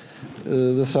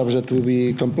 The subject will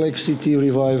be Complexity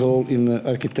Revival in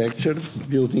Architecture,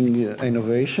 Building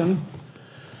Innovation.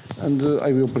 And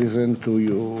I will present to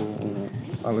you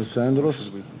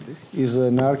Alexandros. He's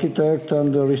an architect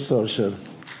and a researcher.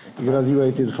 He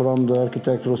graduated from the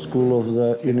Architectural School of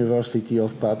the University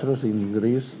of Patras in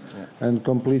Greece and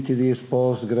completed his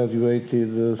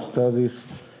postgraduate studies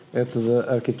at the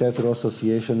Architectural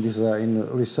Association Design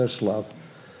Research Lab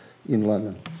in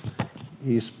London.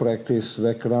 His practice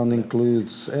background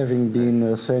includes having been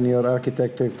a senior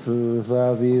architect at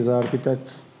Zavid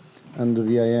Architects and the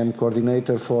BIM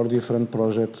coordinator for different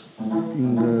projects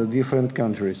in different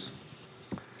countries.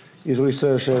 His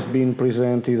research has been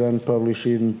presented and published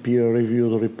in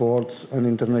peer-reviewed reports and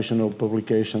international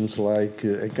publications like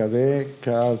EKD,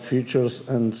 CAD Futures,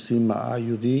 and SIMA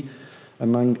IUD,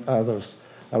 among others.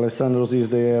 Alexandros is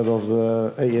the head of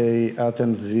the AA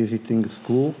Athens Visiting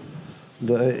School,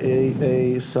 the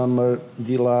AA Summer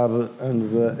D-Lab, and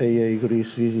the AA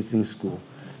Greece Visiting School.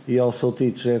 He also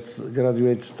teaches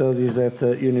graduate studies at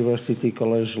the University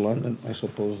College London, I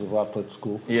suppose the Bartlett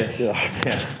School. Yes.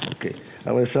 Yeah. Okay.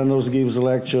 Alexandros gives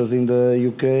lectures in the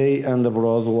UK and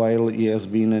abroad, while he has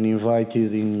been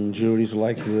invited in juries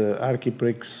like the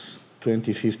Archiprix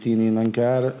 2015 in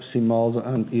Ankara, CIMALD,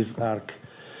 and ISARC.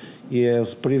 He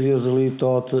has previously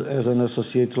taught as an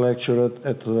associate lecturer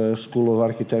at the School of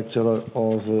Architecture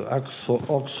of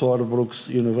Oxford Brookes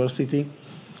University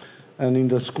and in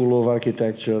the School of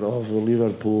Architecture of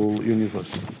Liverpool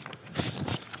University.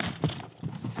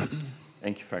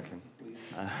 Thank you, Franklin.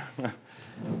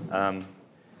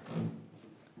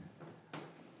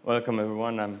 Welcome,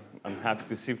 everyone. I'm happy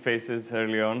to see faces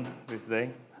early on this day.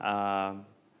 I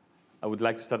would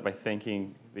like to start by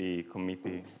thanking the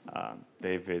committee,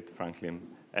 David, Franklin,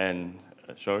 and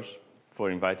George for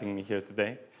inviting me here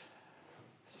today.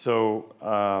 So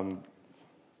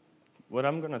what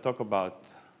I'm going to talk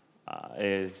about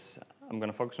is I'm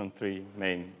going to focus on three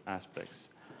main aspects: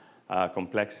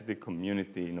 complexity,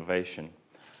 community, innovation.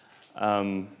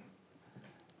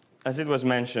 As it was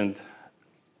mentioned,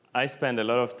 I spend a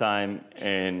lot of time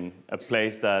in a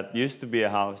place that used to be a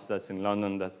house that's in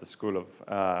London. That's the School of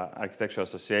Architectural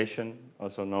Association,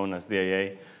 also known as the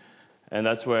AA. And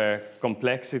that's where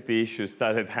complexity issues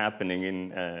started happening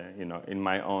in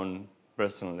my own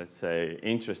personal, let's say,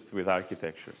 interest with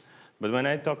architecture. But when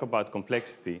I talk about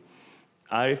complexity,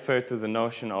 I refer to the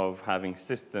notion of having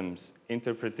systems,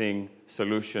 interpreting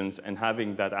solutions, and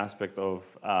having that aspect of,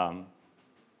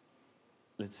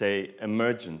 let's say,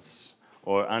 emergence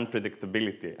or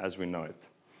unpredictability as we know it.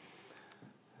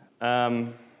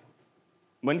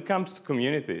 When it comes to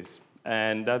communities,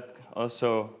 and that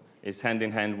also is hand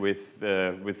in hand with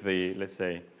the, let's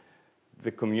say,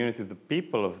 the community, the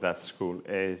people of that school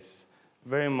is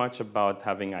very much about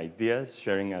having ideas,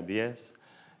 sharing ideas.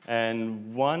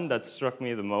 And one that struck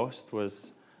me the most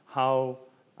was how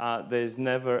there's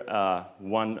never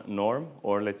one norm,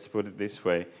 or let's put it this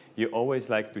way, you always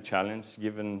like to challenge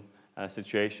given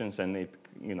situations, and it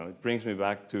brings me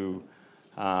back to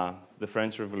the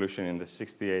French Revolution in the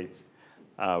 68,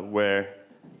 where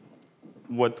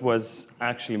what was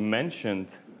actually mentioned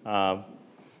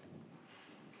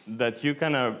that you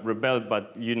kind of rebelled,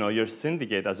 but your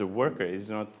syndicate as a worker is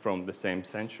not from the same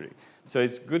century. So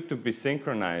it's good to be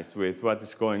synchronized with what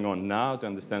is going on now to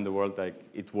understand the world like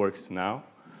it works now,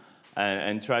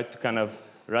 and try to kind of,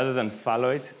 rather than follow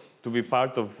it, to be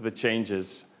part of the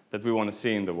changes that we want to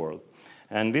see in the world.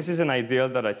 And this is an ideal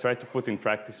that I try to put in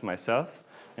practice myself,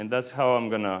 and that's how I'm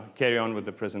going to carry on with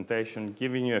the presentation,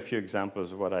 giving you a few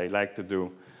examples of what I like to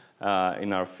do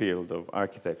in our field of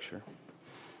architecture.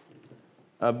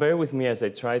 Bear with me as I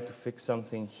try to fix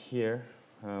something here.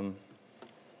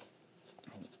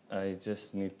 I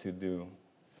just need to do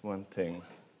one thing.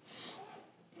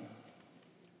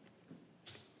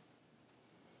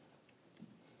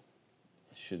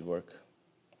 should work.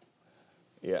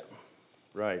 Yeah,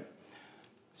 right.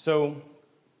 So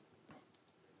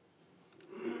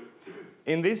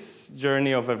in this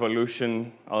journey of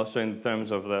evolution, also in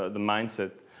terms of the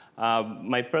mindset,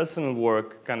 my personal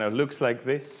work kind of looks like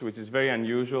this, which is very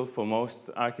unusual for most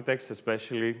architects,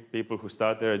 especially people who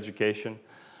start their education.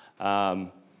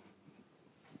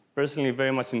 Personally,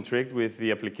 very much intrigued with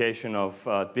the application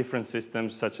of different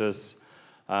systems, such as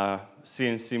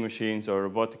CNC machines or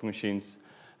robotic machines,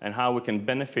 and how we can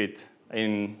benefit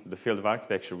in the field of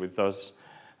architecture with those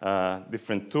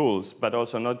different tools, but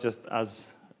also not just as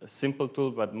a simple tool,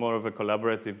 but more of a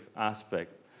collaborative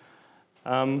aspect.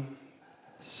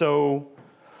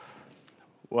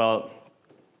 Well,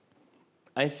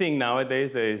 I think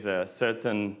nowadays there is a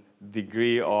certain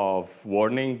degree of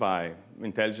warning by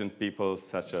intelligent people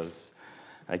such as,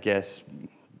 I guess,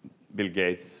 Bill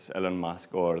Gates, Elon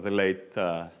Musk, or the late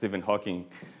Stephen Hawking,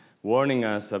 warning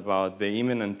us about the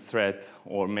imminent threat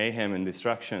or mayhem and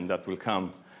destruction that will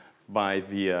come by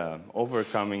the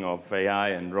overcoming of AI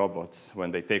and robots when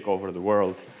they take over the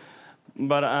world.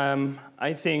 But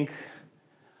I think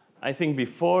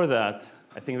before that,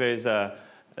 I think there is a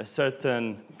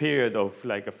certain period of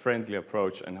like a friendly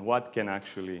approach and what can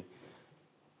actually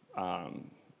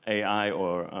AI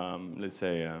or let's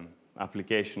say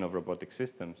application of robotic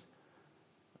systems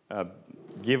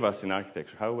give us in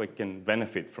architecture, how we can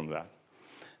benefit from that.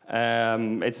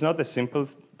 It's not a simple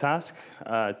task.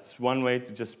 It's one way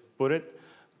to just put it.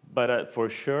 But for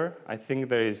sure, I think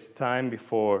there is time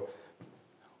before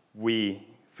we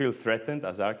feel threatened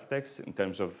as architects in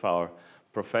terms of our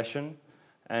profession.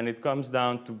 And it comes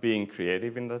down to being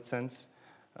creative in that sense.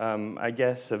 I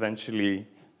guess eventually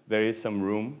there is some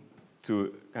room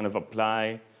to kind of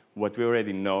apply what we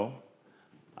already know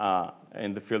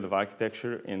in the field of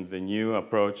architecture, in the new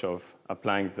approach of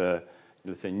applying the,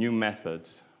 let's say, new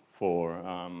methods for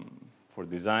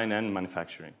design and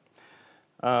manufacturing.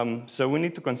 So we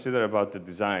need to consider about the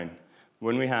design.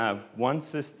 When we have one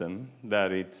system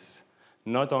that it's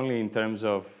not only in terms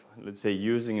of, let's say,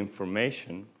 using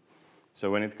information, so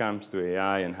when it comes to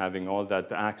AI and having all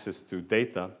that access to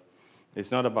data,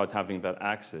 it's not about having that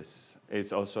access.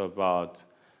 It's also about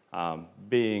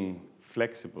being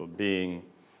flexible, being,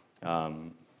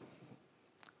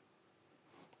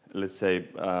 let's say,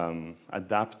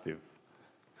 adaptive,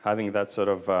 having that sort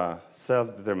of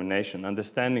self-determination,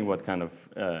 understanding what kind of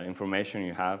information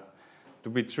you have, to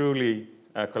be truly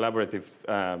a collaborative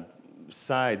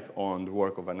side on the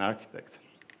work of an architect.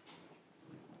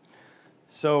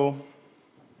 So,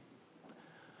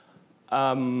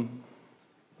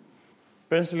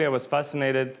 personally, I was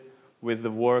fascinated with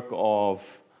the work of,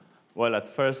 well, at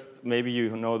first, maybe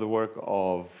you know the work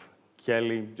of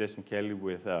Jason Kelly,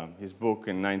 with his book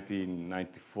in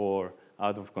 1994,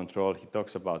 Out of Control. He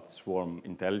talks about swarm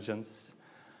intelligence.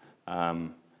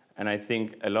 And I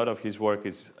think a lot of his work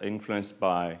is influenced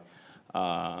by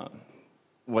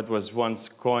what was once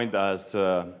coined as,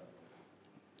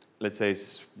 let's say,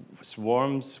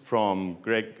 swarms from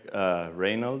Greg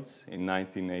Reynolds in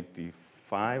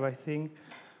 1985, I think,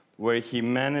 where he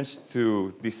managed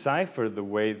to decipher the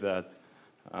way that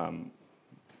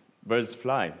birds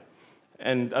fly.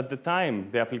 And at the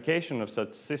time, the application of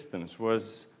such systems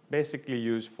was basically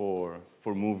used for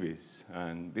movies.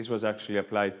 And this was actually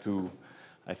applied to,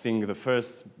 I think, the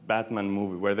first Batman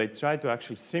movie, where they tried to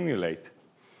actually simulate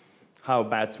how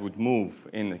bats would move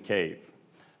in a cave.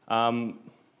 And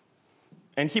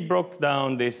he broke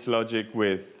down this logic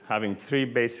with having 3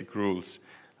 basic rules.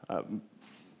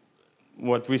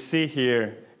 What we see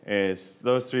here is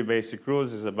those 3 basic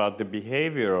rules is about the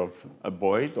behavior of a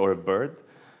boy or a bird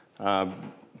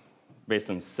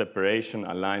based on separation,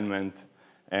 alignment,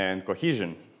 and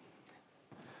cohesion.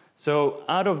 So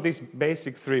out of these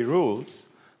basic 3 rules,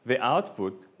 the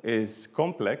output is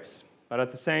complex, but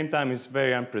at the same time it's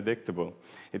very unpredictable.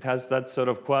 It has that sort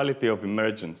of quality of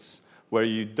emergence, where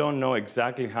you don't know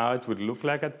exactly how it would look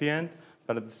like at the end,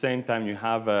 but at the same time you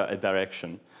have a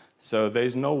direction. So there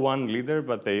is no one leader,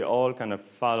 but they all kind of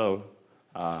follow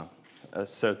a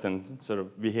certain sort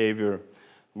of behavior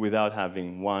without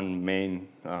having one main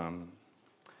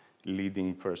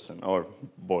leading person or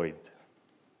Boyd.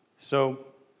 So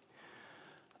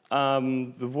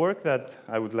the work that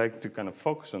I would like to kind of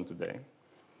focus on today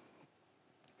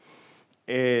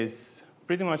is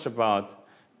pretty much about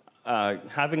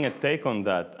having a take on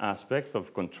that aspect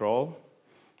of control,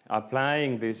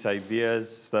 applying these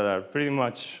ideas that are pretty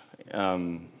much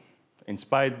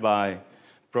inspired by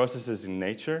processes in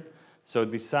nature. So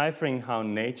deciphering how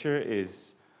nature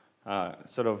is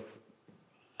sort of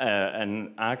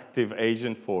an active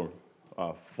agent for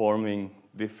forming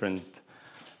different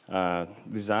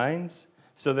designs.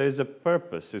 So there is a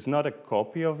purpose. It's not a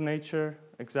copy of nature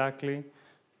exactly.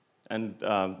 And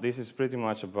this is pretty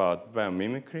much about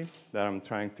biomimicry that I'm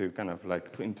trying to kind of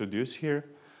like introduce here.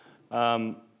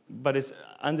 But it's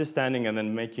understanding and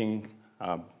then making,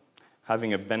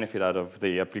 having a benefit out of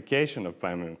the application of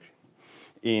biomimicry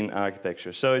in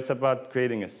architecture. So it's about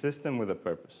creating a system with a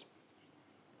purpose.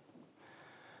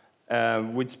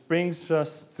 Which brings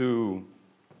us to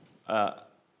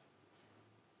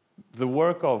the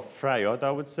work of Freyot,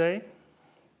 I would say,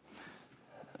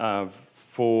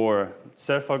 for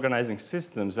self-organizing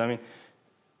systems. I mean,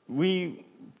 we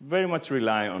very much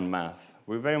rely on math.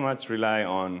 We very much rely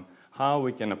on how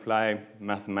we can apply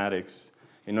mathematics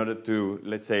in order to,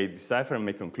 let's say, decipher and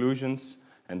make conclusions,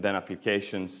 and then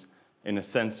applications in a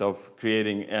sense of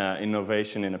creating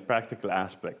innovation in a practical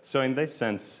aspect. So in this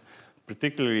sense,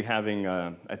 particularly having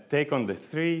a take on the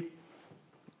three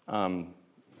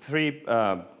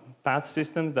path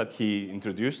system that he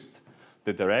introduced,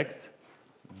 the direct,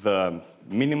 the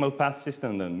minimal path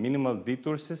system, and the minimal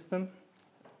detour system.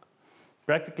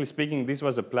 Practically speaking, this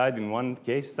was applied in one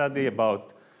case study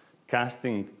about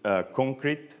casting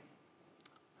concrete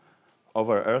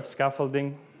over earth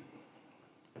scaffolding.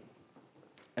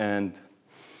 And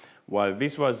while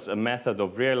this was a method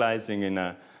of realizing in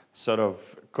a sort of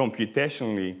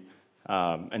computationally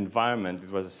environment,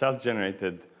 it was a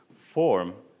self-generated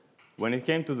form, when it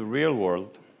came to the real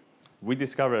world, we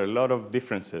discovered a lot of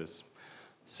differences.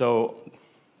 So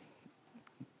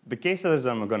the case studies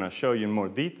I'm going to show you in more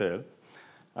detail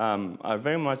are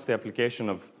very much the application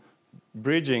of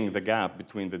bridging the gap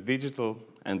between the digital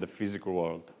and the physical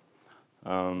world.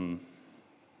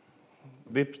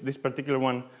 This particular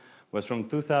one was from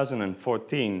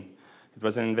 2014. It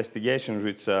was an investigation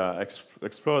which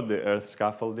explored the earth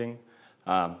scaffolding,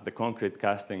 the concrete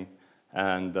casting,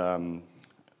 and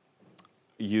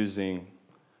using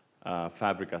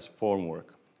fabric as formwork.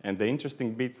 And the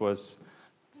interesting bit was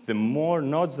the more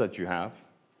nodes that you have,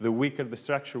 the weaker the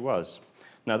structure was.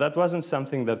 Now, that wasn't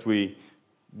something that we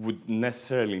would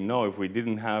necessarily know if we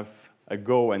didn't have a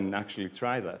go and actually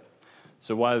try that.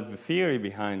 So while the theory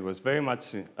behind was very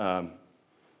much,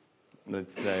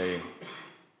 let's say,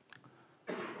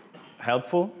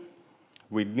 helpful,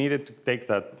 we needed to take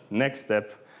that next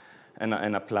step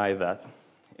and apply that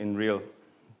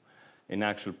in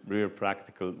actual real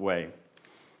practical way.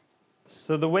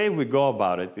 So the way we go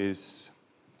about it is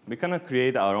we kind of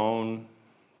create our own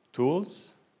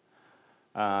tools.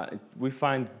 We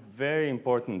find very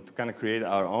important to kind of create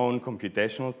our own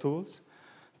computational tools,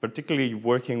 particularly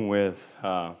working with,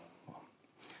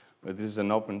 this is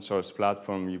an open source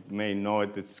platform, you may know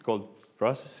it, it's called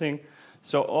processing.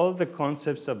 So all the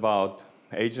concepts about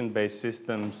agent-based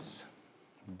systems,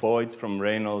 Boyd's from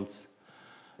Reynolds,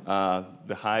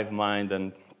 the hive mind,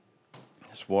 and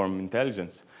swarm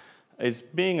intelligence is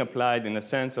being applied in a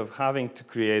sense of having to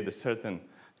create a certain,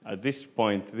 at this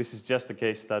point, this is just a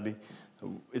case study.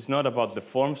 It's not about the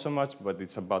form so much, but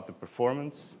it's about the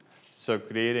performance. So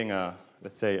creating a,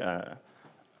 let's say,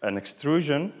 an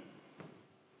extrusion,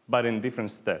 but in different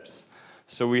steps.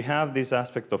 So we have this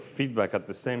aspect of feedback at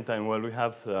the same time while we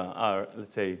have our,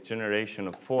 let's say, generation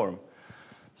of form.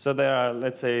 So there are,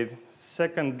 let's say,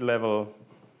 second level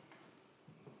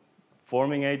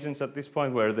forming agents at this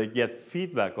point where they get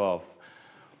feedback of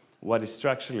what is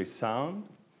structurally sound.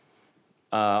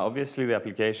 Obviously, the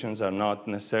applications are not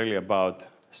necessarily about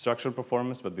structural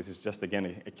performance, but this is just,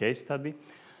 again, a case study.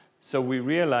 So we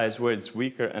realize where it's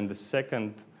weaker, and the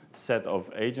second set of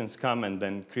agents come and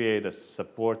then create a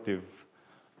supportive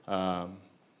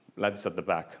lattice at the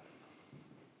back.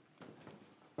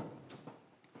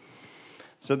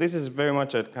 So this is very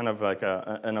much a kind of like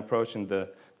an approach in the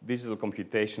digital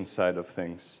computation side of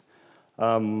things.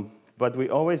 But we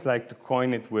always like to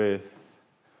coin it with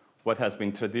what has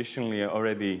been traditionally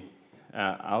already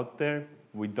out there.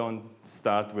 We don't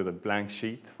start with a blank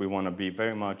sheet. We want to be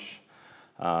very much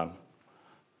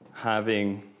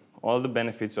having all the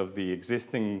benefits of the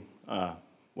existing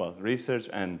research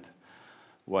and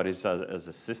what is as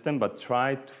a system, but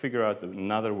try to figure out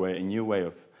another way, a new way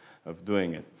of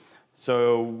doing it.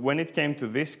 So when it came to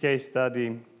this case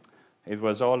study, it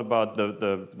was all about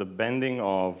the bending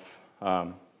of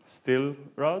steel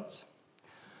rods.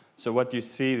 So what you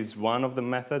see is one of the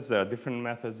methods. There are different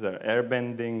methods. There are air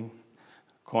bending,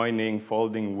 coining,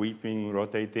 folding, weeping,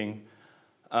 rotating.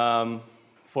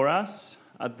 For us,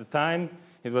 at the time,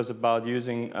 it was about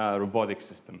using a robotic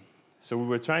system. So we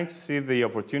were trying to see the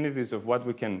opportunities of what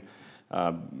we can,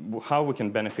 how we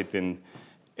can benefit in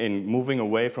moving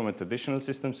away from a traditional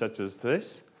system such as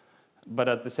this, but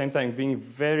at the same time being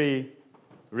very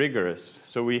rigorous.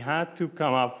 So we had to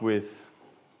come up with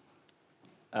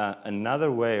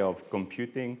another way of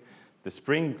computing the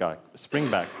spring back.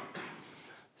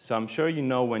 So I'm sure you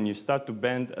know when you start to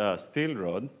bend a steel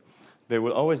rod, there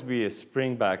will always be a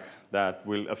spring back that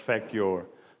will affect your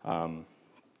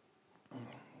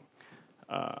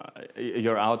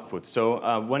output.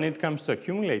 So when it comes to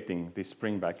accumulating this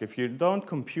spring back, if you don't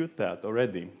compute that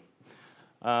already,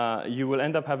 you will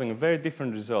end up having a very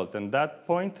different result. And that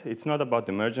point, it's not about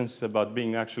emergence, it's about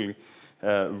being actually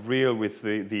real with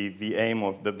the aim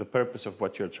of the purpose of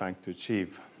what you're trying to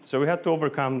achieve. So we had to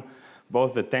overcome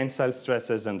both the tensile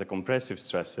stresses and the compressive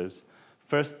stresses,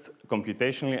 first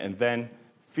computationally, and then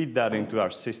feed that into our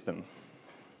system.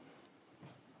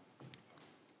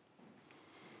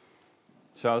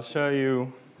 So I'll show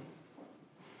you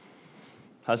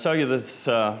this,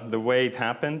 the way it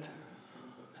happened.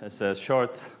 It's a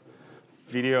short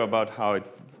video about how it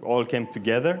all came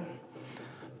together.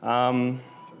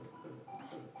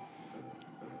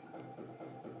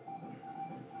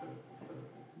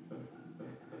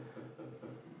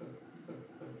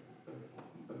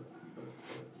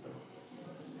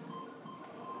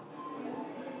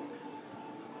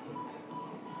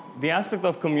 The aspect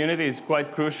of community is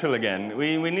quite crucial again.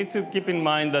 We need to keep in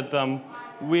mind that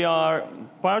we are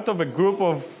part of a group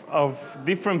of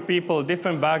different people,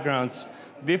 different backgrounds,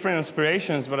 different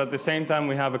inspirations, but at the same time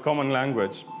we have a common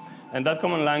language. And that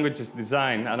common language is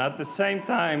design. And at the same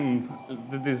time,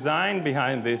 the design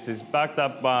behind this is backed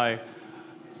up by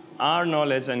our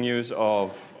knowledge and use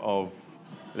of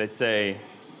let's say,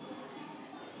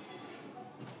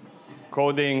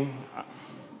 coding.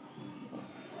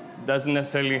 Doesn't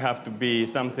necessarily have to be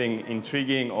something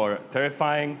intriguing or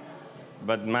terrifying,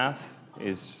 but math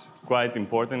is quite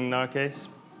important in our case.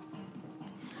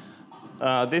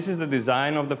 This is the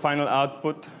design of the final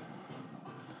output.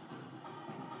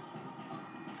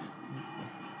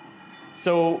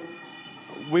 So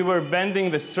we were bending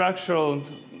the structural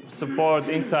support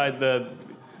inside the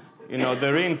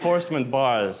reinforcement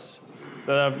bars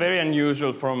that are very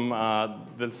unusual from,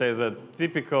 let's say, the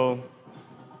typical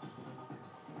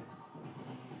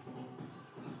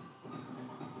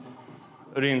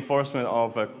reinforcement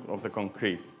of the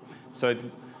concrete. So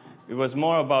it was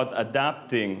more about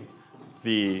adapting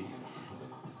the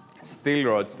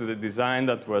steel rods to the design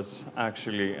that was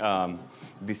actually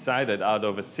decided out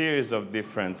of a series of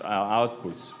different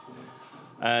outputs.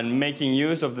 And making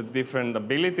use of the different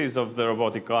abilities of the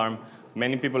robotic arm,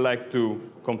 many people like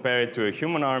to compare it to a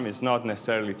human arm. It's not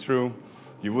necessarily true.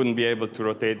 You wouldn't be able to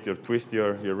rotate or twist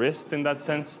your wrist in that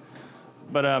sense.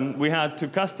 But we had to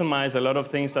customize a lot of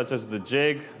things, such as the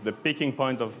jig, the picking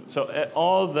point of... So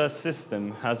all the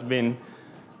system has been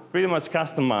pretty much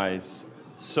customized.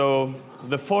 So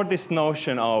for this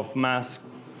notion of mass,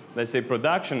 let's say,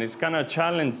 production is kind of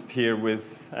challenged here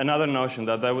with another notion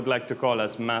that I would like to call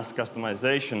as mass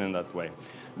customization in that way.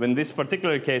 In this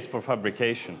particular case for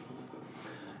fabrication.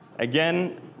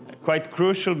 Again, quite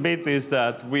crucial bit is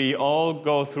that we all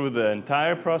go through the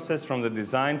entire process from the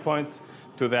design point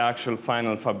to the actual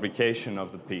final fabrication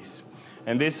of the piece.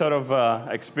 And this sort of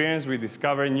experience, we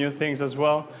discover new things as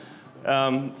well.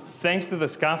 Thanks to the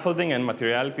scaffolding, and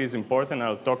materiality is important,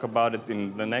 I'll talk about it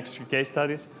in the next few case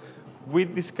studies, we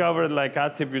discovered like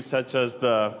attributes such as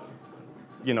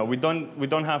we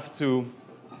don't have to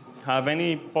have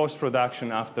any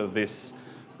post-production after this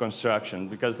construction,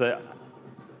 because the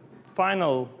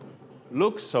final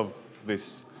looks of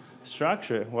this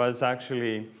structure was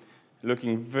actually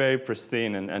looking very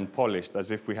pristine and polished,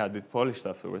 as if we had it polished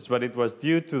afterwards. But it was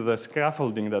due to the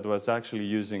scaffolding that was actually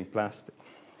using plastic.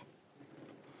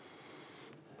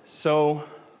 So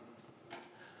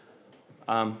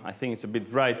I think it's a bit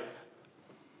bright.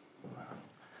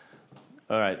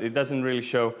 All right, it doesn't really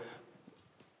show.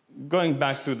 Going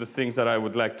back to the things that I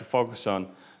would like to focus on.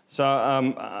 So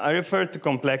I referred to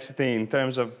complexity in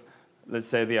terms of, let's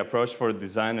say, the approach for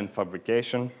design and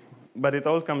fabrication. But it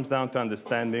all comes down to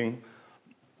understanding,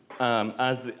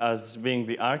 as being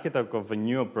the architect of a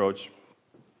new approach,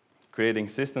 creating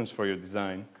systems for your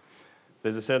design,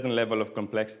 there's a certain level of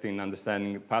complexity in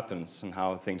understanding patterns and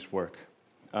how things work.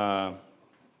 When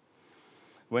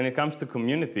it comes to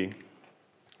community,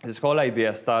 this whole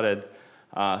idea started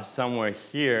somewhere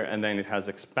here, and then it has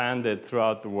expanded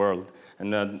throughout the world.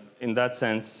 And in that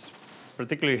sense,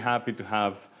 particularly happy to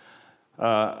have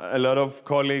a lot of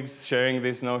colleagues sharing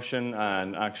this notion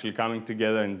and actually coming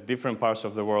together in different parts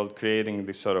of the world, creating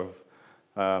this sort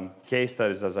of case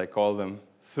studies, as I call them,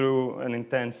 through an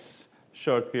intense,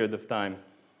 short period of time.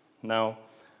 Now,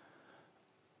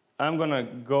 I'm going to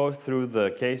go through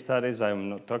the case studies I'm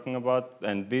not talking about,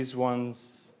 and these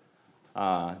ones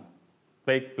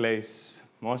take place,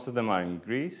 most of them are in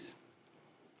Greece.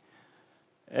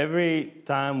 Every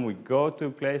time we go to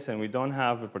a place and we don't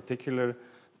have a particular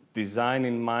design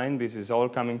in mind, this is all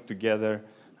coming together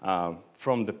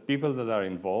from the people that are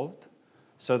involved.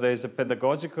 So there's a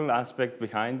pedagogical aspect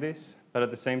behind this, but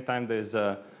at the same time there's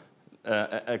a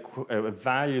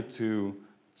value to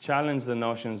challenge the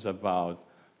notions about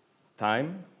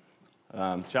time,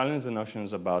 challenge the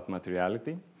notions about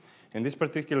materiality. In this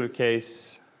particular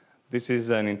case, this is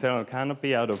an internal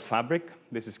canopy out of fabric.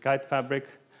 This is kite fabric.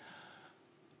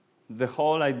 The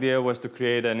whole idea was to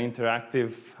create an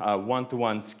interactive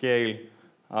one-to-one scale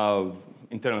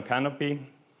internal canopy.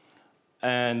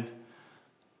 And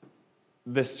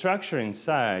the structure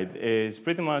inside is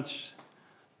pretty much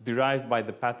derived by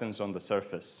the patterns on the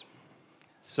surface.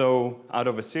 So out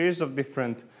of a series of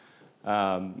different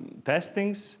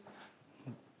testings,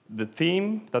 the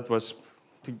theme that was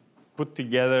put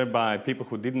together by people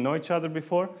who didn't know each other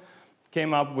before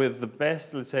came up with the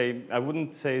best, let's say, I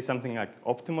wouldn't say something like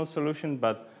optimal solution,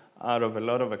 but out of a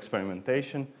lot of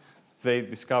experimentation, they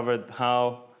discovered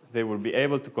how they will be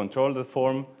able to control the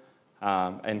form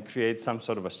and create some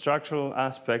sort of a structural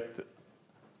aspect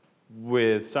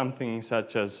with something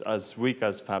such as weak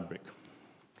as fabric.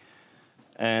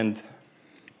 And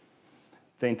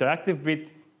the interactive bit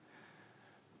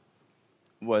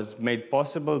was made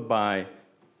possible by,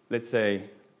 let's say,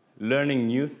 learning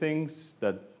new things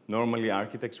that normally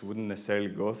architects wouldn't necessarily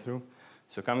go through.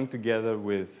 So coming together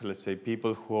with, let's say,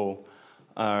 people who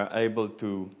are able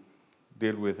to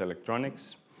deal with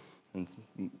electronics. And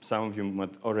some of you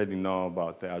might already know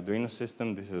about the Arduino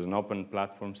system. This is an open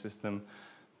platform system.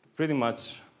 Pretty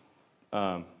much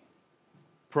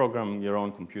program your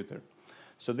own computer.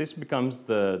 So this becomes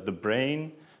the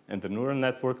brain and the neural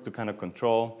network to kind of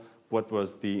control what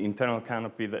was the internal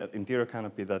canopy, the interior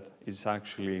canopy that is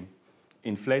actually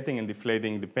inflating and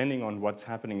deflating depending on what's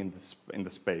happening in the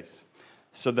space.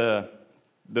 So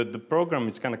the program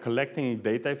is kind of collecting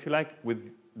data, if you like,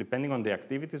 depending on the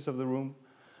activities of the room.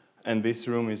 And this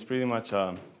room is pretty much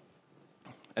a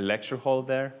lecture hall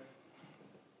there.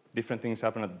 Different things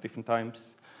happen at different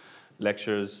times.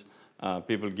 Lectures,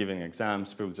 people giving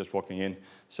exams, people just walking in.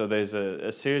 So there's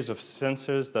a series of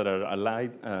sensors that are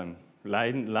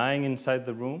lying inside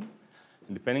the room.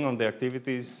 And depending on the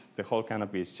activities, the whole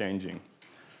canopy is changing.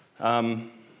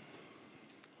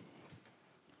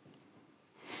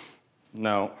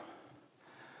 Now,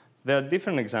 there are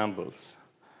different examples.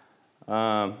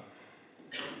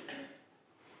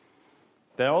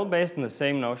 They're all based on the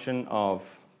same notion of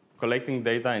collecting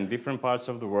data in different parts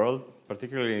of the world.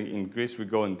 Particularly in Greece, we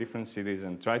go in different cities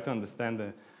and try to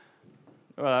understand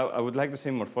well, I would like to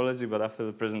say morphology, but after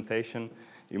the presentation,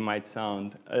 it might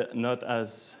sound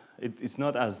it's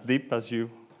not as deep as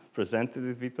you presented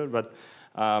it, Vítor, but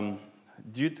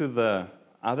due to the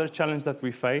other challenge that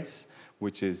we face,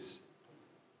 which is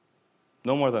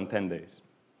no more than 10 days.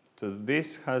 So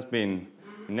this has been,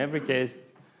 in every case,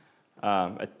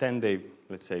 a 10-day,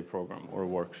 let's say, program or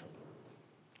workshop,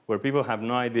 where people have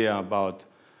no idea about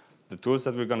the tools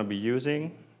that we're going to be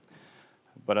using,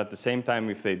 but at the same time,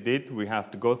 if they did, we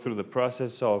have to go through the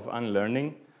process of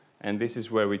unlearning, and this is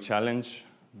where we challenge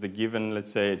the given,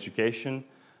 let's say, education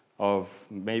of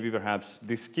maybe perhaps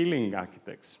de-skilling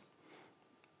architects,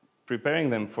 preparing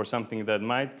them for something that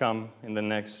might come in the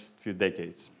next few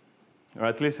decades, or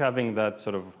at least having that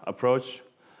sort of approach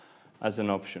as an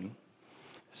option.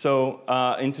 So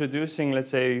introducing, let's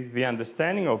say, the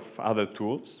understanding of other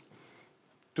tools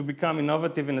to become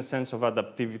innovative in a sense of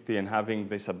adaptivity and having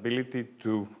this ability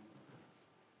to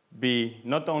be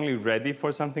not only ready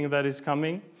for something that is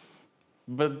coming,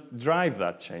 but drive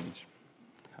that change.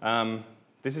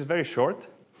 This is very short.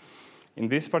 In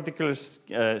this particular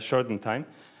short in time,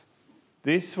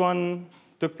 this one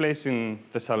took place in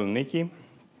Thessaloniki.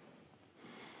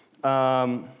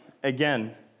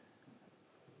 Again,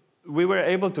 we were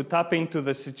able to tap into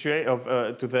the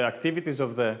to the activities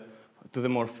of to the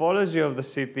morphology of the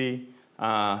city,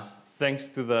 thanks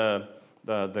to the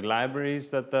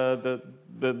libraries that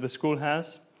the school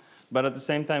has. But at the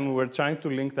same time, we were trying to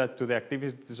link that to the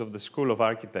activities of the School of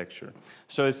Architecture.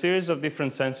 So a series of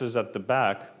different sensors at the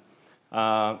back,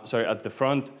 at the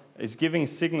front, is giving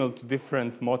signal to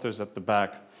different motors at the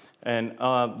back. And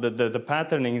the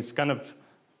patterning is kind of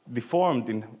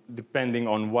deformed depending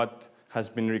on what has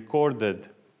been recorded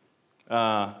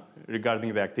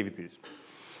regarding the activities.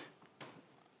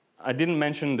 I didn't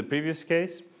mention the previous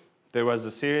case. There was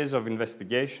a series of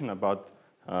investigation about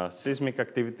seismic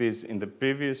activities in the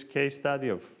previous case study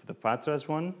of the Patras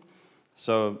one.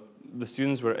 So the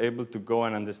students were able to go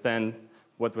and understand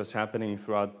what was happening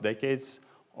throughout decades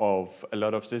of a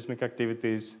lot of seismic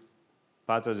activities.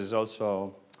 Patras is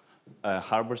also a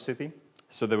harbor city,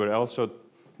 so they were also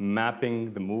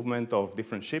mapping the movement of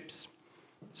different ships.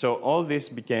 So all this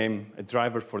became a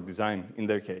driver for design in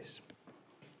their case.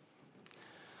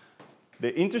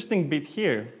 The interesting bit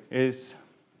here is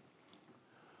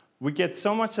we get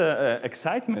so much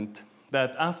excitement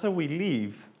that after we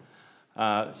leave,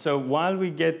 so while we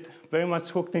get very much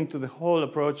hooked into the whole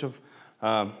approach of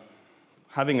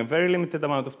having a very limited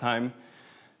amount of time,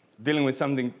 dealing with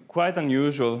something quite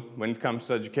unusual when it comes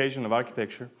to education of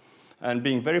architecture, and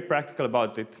being very practical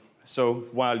about it. So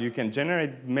while you can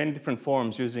generate many different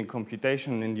forms using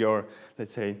computation in your,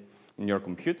 let's say, in your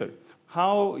computer,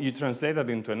 how you translate that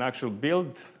into an actual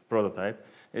build prototype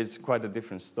is quite a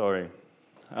different story,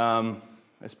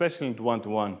 especially into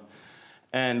one-to-one.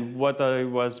 And what I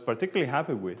was particularly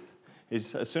happy with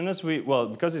is as soon as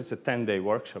because it's a 10-day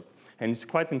workshop, and it's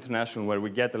quite international where we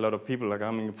get a lot of people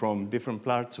coming from different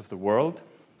parts of the world,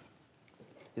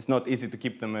 it's not easy to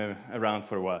keep them around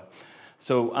for a while.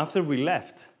 So after we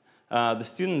left, the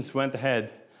students went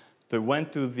ahead, they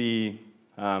went to the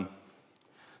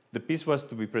piece was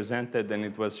to be presented and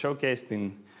it was showcased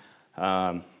in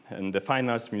the Fine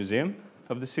Arts Museum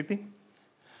of the city.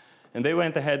 And they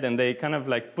went ahead and they kind of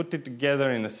like put it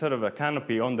together in a sort of a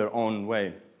canopy on their own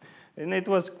way. And it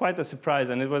was quite a surprise,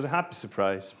 and it was a happy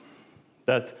surprise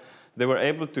that they were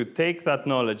able to take that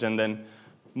knowledge and then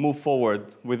move forward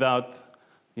without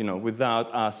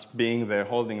us being there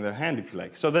holding their hand, if you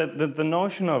like. So the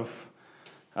notion of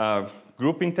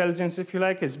group intelligence, if you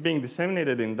like, is being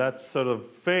disseminated in that sort of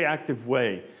very active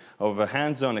way of a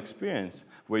hands-on experience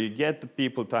where you get the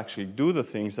people to actually do the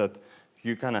things that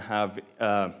you kind of have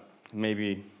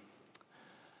maybe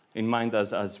in mind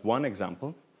as one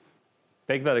example,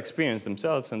 take that experience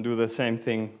themselves and do the same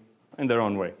thing in their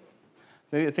own way.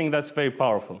 I think that's very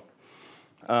powerful.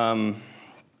 And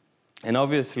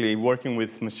obviously, working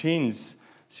with machines,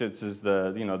 such as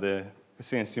the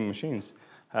CNC machines,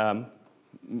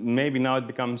 maybe now it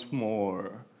becomes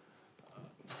more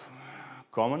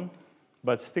common,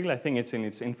 but still I think it's in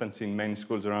its infancy in many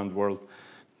schools around the world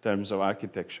in terms of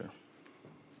architecture.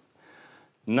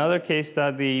 Another case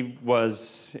study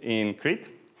was in Crete.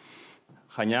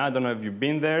 Chania, I don't know if you've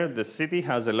been there. The city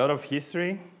has a lot of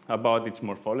history about its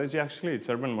morphology, actually. Its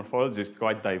urban morphology is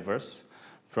quite diverse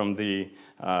from the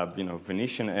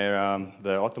Venetian era,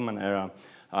 the Ottoman era,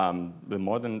 the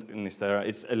modernist era.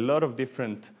 It's a lot of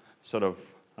different sort of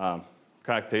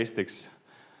characteristics.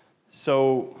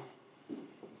 So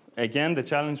again, the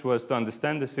challenge was to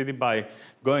understand the city by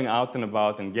going out and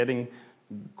about and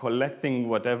collecting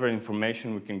whatever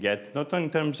information we can get, not in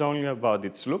terms only about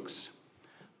its looks,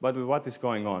 but with what is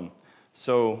going on.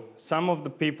 So some of the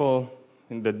people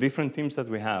in the different teams that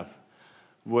we have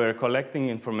were collecting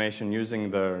information using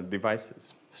their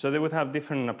devices. So they would have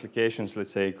different applications,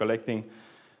 let's say, collecting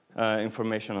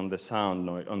information on the sound,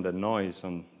 on the noise,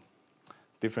 on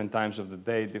different times of the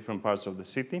day, different parts of the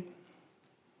city,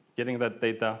 getting that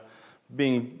data,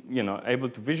 being able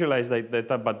to visualize that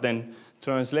data, but then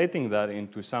translating that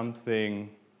into something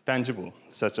tangible,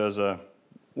 such as a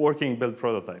working build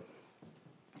prototype.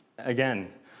 Again,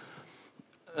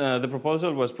 the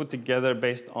proposal was put together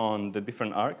based on the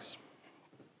different arcs.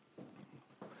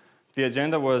 The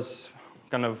agenda was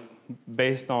kind of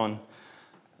based on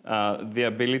the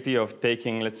ability of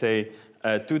taking, let's say,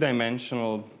 a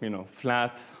two-dimensional,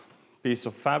 flat piece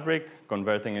of fabric,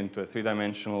 converting into a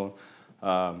three-dimensional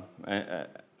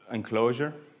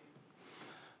enclosure.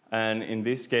 And in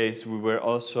this case, we were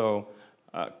also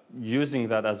using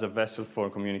that as a vessel for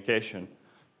communication.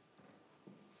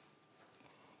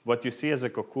 What you see as a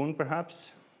cocoon,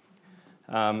 perhaps,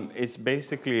 it's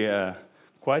basically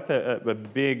quite a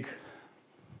big,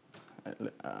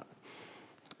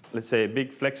 let's say, a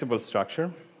big flexible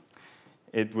structure.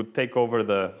 It would take over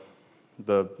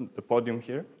the podium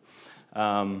here.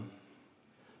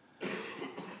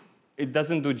 It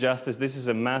doesn't do justice. This is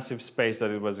a massive space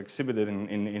that it was exhibited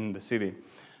in the city.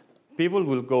 People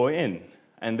will go in,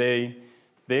 and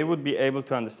they would be able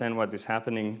to understand what is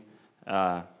happening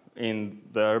in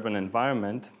the urban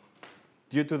environment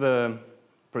due to the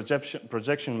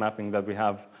projection mapping that we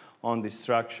have on this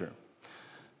structure.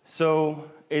 So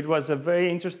it was a very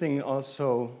interesting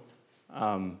also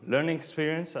learning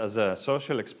experience as a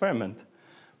social experiment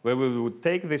where we would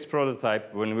take this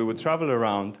prototype when we would travel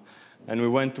around, and we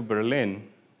went to Berlin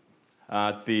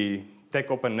at the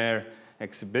Tech Open Air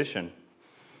exhibition.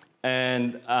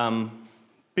 And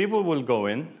people will go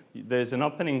in. There's an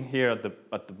opening here at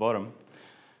the bottom.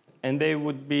 And they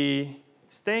would be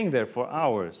staying there for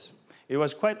hours. It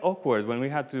was quite awkward when we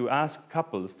had to ask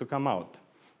couples to come out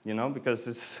you know,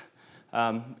 because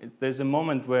there's a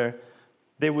moment where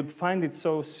they would find it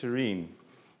so serene.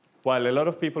 While a lot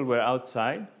of people were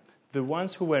outside, the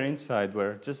ones who were inside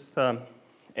were just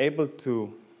able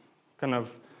to kind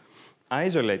of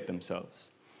isolate themselves.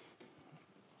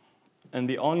 And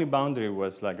the only boundary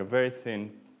was like a very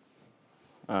thin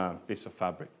piece of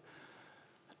fabric.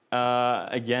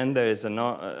 Again, there is a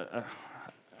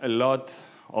lot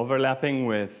overlapping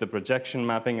with the projection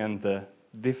mapping and the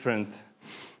different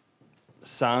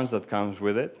sounds that comes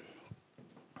with it.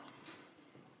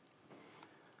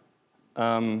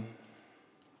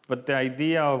 But the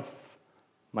idea of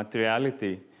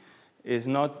materiality is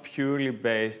not purely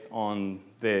based on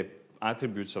the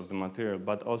attributes of the material,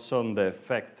 but also on the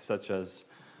effect, such as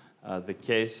the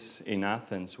case in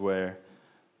Athens, where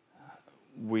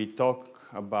we talk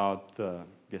about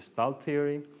Gestalt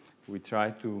theory. We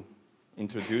try to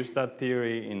introduce that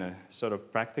theory in a sort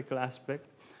of practical aspect,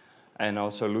 and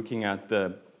also looking at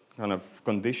the kind of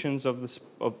conditions of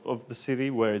the city,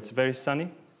 where it's very sunny.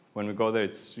 When we go there,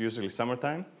 it's usually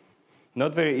summertime.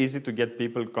 Not very easy to get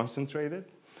people concentrated.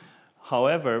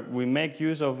 However, we make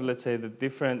use of, let's say, the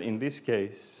different, in this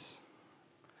case,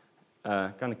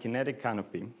 kind of kinetic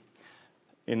canopy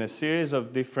in a series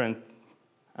of different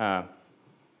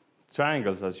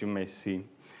triangles, as you may see,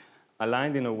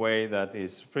 aligned in a way that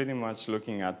is pretty much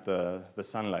looking at the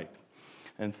sunlight.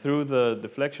 And through the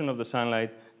deflection of the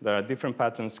sunlight, there are different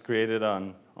patterns created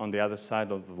on the other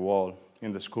side of the wall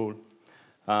in the school.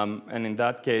 And in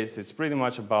that case, it's pretty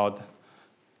much about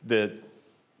the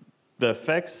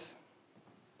effects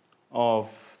of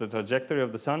the trajectory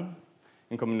of the sun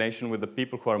in combination with the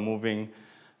people who are moving.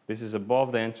 This is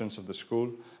above the entrance of the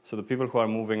school, so the people who are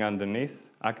moving underneath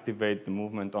activate the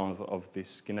movement of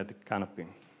this kinetic canopy.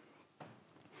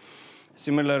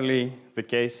 Similarly, the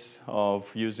case of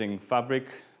using fabric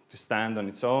to stand on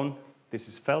its own. This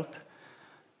is felt.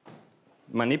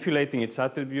 Manipulating its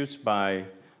attributes by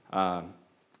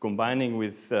combining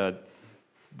with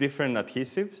different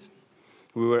adhesives,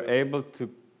 we were able to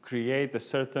create a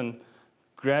certain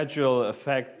gradual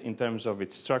effect in terms of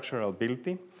its structural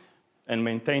ability and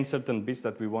maintain certain bits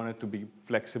that we wanted to be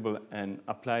flexible and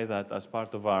apply that as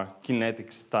part of our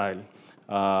kinetic style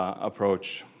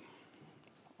approach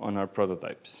on our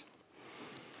prototypes.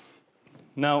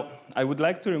 Now, I would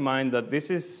like to remind that this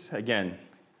is, again,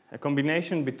 a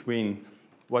combination between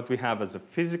what we have as a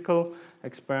physical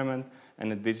experiment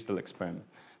and a digital experiment.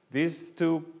 These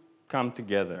two come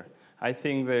together. I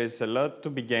think there is a lot to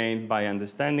be gained by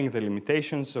understanding the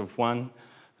limitations of one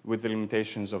with the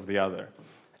limitations of the other.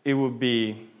 It would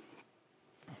be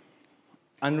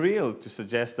unreal to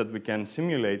suggest that we can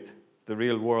simulate the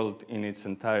real world in its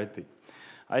entirety.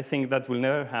 I think that will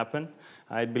never happen.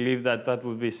 I believe that that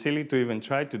would be silly to even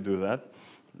try to do that.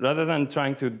 Rather than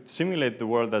trying to simulate the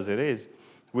world as it is,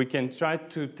 we can try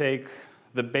to take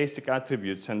the basic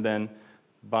attributes and then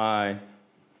by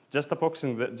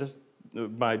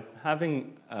by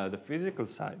having the physical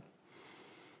side,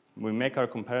 we make our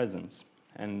comparisons,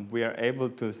 and we are able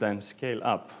to then scale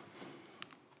up.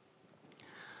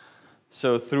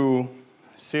 So through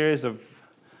a series of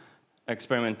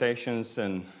experimentations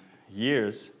and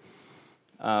years,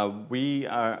 we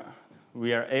are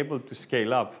able to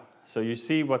scale up. So you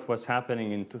see what was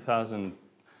happening in 2000.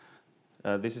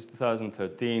 This is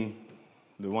 2013.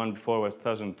 The one before was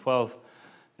 2012.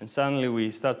 And suddenly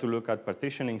we start to look at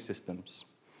partitioning systems.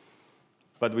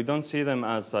 But we don't see them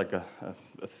as like a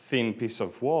thin piece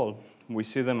of wall. We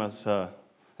see them as a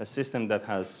system that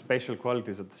has spatial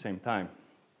qualities at the same time.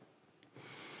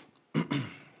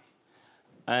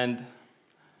 And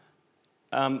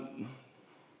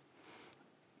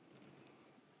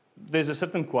there's a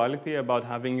certain quality about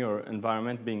having your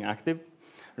environment being active,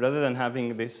 rather than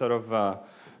having this sort of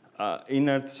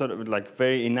inert, sort of like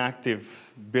very inactive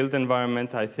built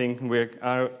environment. I think we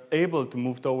are able to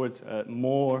move towards a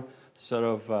more sort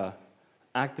of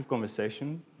active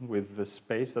conversation with the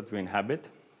space that we inhabit.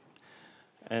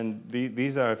 And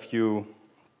these are a few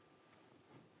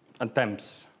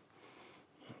attempts.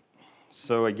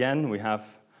 So again, we have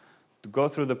to go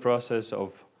through the process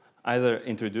of either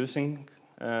introducing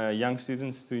young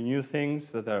students to new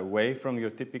things that are away from your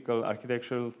typical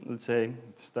architectural, let's say,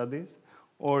 studies,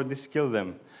 or de-skill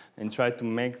them and try to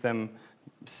make them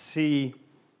see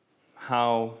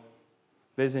how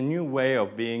there's a new way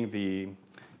of being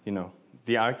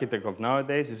the architect of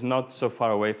nowadays is not so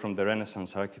far away from the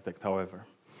Renaissance architect, however.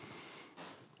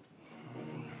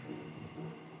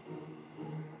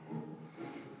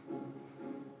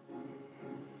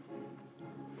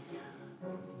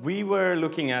 We were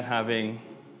looking at having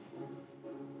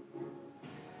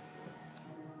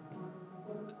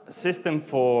system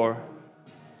for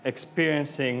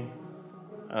experiencing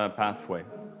a pathway.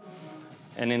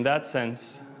 And in that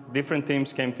sense, different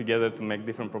teams came together to make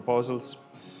different proposals.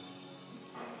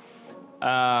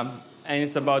 And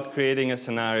it's about creating a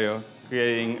scenario,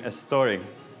 creating a story.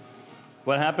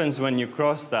 What happens when you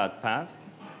cross that path?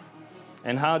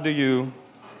 And how do you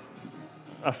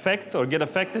affect or get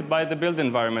affected by the built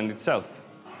environment itself?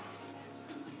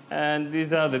 And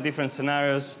these are the different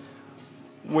scenarios.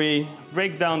 We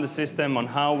break down the system on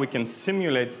how we can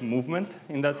simulate movement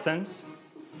in that sense.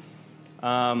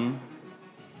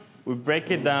 We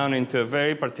break it down into a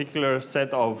very particular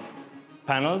set of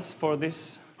panels for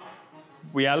this.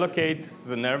 We allocate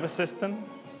the nervous system,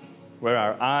 where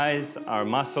our eyes, our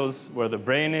muscles, where the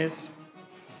brain is.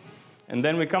 And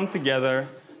then we come together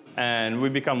and we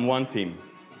become one team.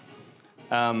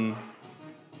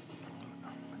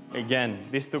 Again,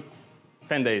 this took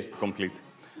 10 days to complete.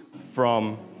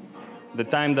 From the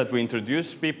time that we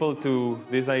introduce people to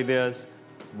these ideas,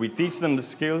 we teach them the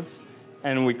skills,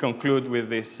 and we conclude with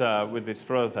this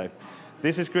prototype.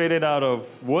 This is created out of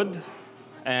wood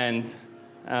and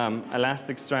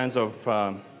elastic strands of,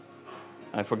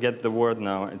 I forget the word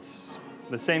now, it's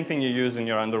the same thing you use in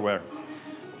your underwear.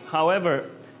 However,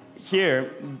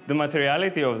 here, the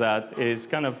materiality of that is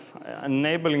kind of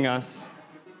enabling us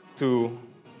to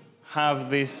have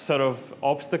these sort of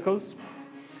obstacles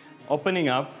opening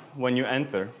up when you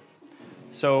enter.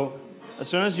 So as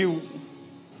soon as you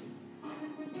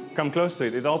come close to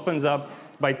it, it opens up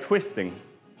by twisting.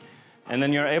 And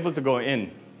then you're able to go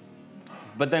in.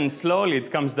 But then slowly it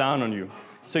comes down on you.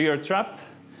 So you're trapped.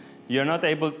 You're not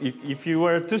able, if you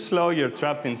were too slow, you're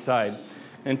trapped inside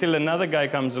until another guy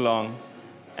comes along.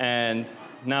 And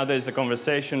now there's a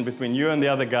conversation between you and the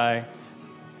other guy,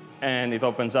 and it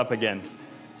opens up again.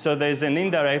 So there's an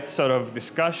indirect sort of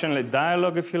discussion, like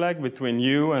dialogue, if you like, between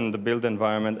you and the built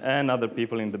environment and other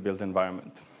people in the built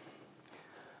environment.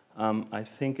 I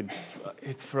think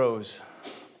it froze.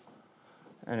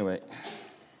 Anyway.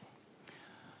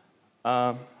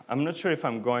 I'm not sure if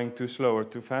I'm going too slow or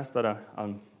too fast, but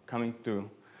I'm coming to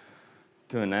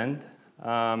an end.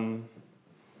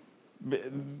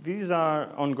 These are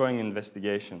ongoing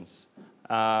investigations.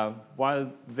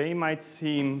 While they might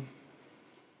seem,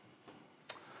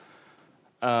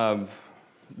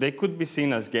 they could be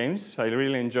seen as games. I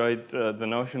really enjoyed the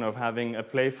notion of having a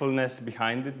playfulness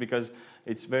behind it, because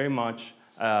it's very much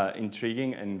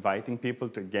intriguing and inviting people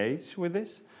to engage with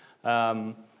this.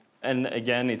 And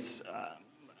again, it's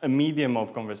a medium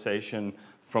of conversation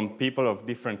from people of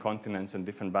different continents and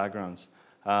different backgrounds.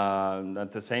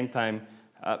 At the same time,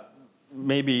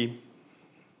 maybe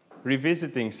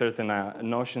revisiting certain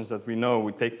notions that we know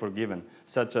we take for given,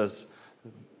 such as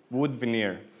wood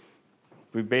veneer.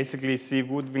 We basically see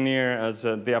wood veneer as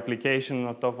the application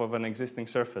on top of an existing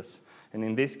surface. And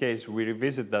in this case, we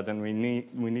revisit that, and we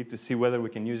need to see whether we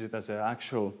can use it as an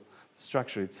actual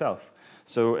structure itself.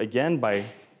 So again, by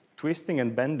twisting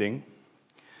and bending,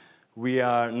 we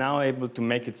are now able to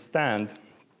make it stand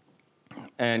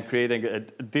and create a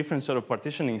different sort of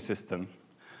partitioning system,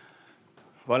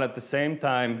 while at the same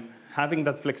time having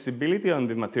that flexibility on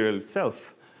the material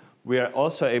itself. We are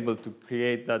also able to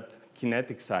create that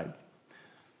kinetic side.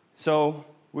 So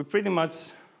we pretty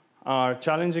much are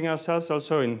challenging ourselves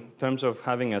also in terms of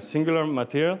having a singular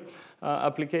material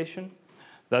application.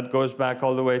 That goes back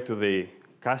all the way to the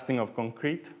casting of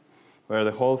concrete, where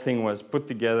the whole thing was put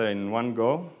together in one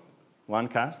go, one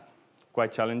cast,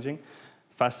 quite challenging.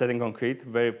 Fast setting concrete,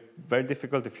 very, very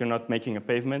difficult if you're not making a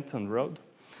pavement on the road.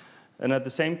 And at the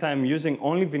same time, using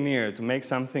only veneer to make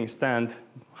something stand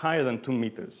higher than 2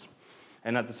 meters.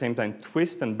 And at the same time,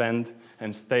 twist and bend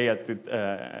and stay at it,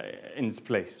 in its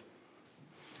place.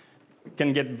 It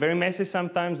can get very messy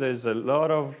sometimes. There's a lot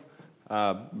of,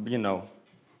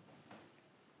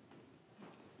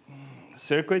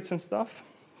 circuits and stuff.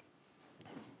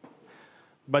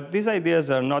 But these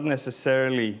ideas are not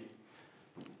necessarily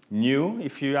new,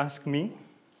 if you ask me.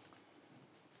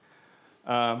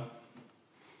 But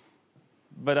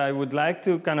I would like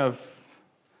to kind of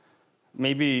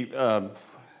maybe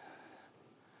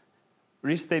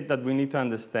restate that we need to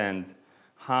understand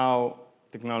how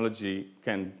technology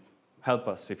can help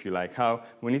us, if you like. How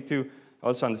we need to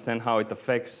also understand how it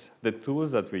affects the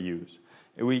tools that we use.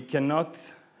 We cannot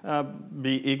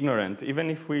be ignorant, even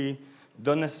if we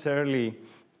don't necessarily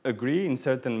agree in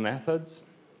certain methods.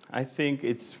 I think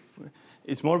it's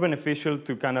more beneficial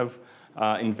to kind of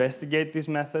investigate these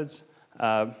methods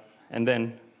and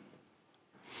then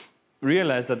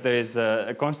realize that there is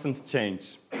a constant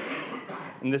change.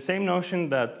 In the same notion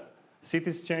that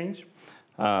cities change,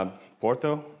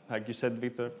 Porto, like you said,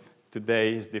 Vítor,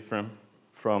 today is different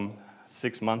from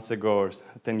 6 months ago or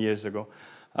 10 years ago,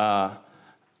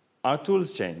 our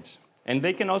tools change. And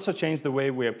they can also change the way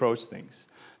we approach things.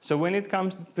 So when it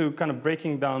comes to kind of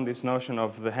breaking down this notion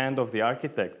of the hand of the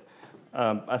architect,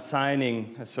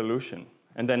 assigning a solution,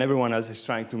 and then everyone else is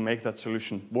trying to make that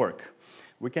solution work,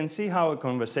 we can see how a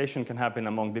conversation can happen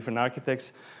among different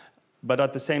architects, but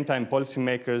at the same time,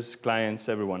 policymakers, clients,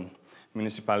 everyone,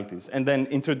 municipalities, and then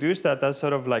introduce that as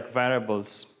sort of like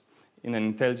variables in an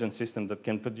intelligent system that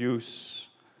can produce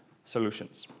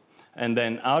solutions. And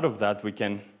then out of that, we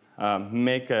can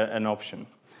make an option.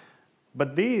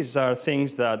 But these are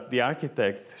things that the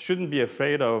architect shouldn't be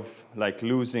afraid of, like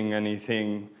losing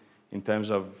anything in terms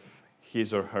of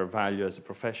his or her value as a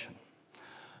profession,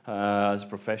 as a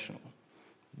professional.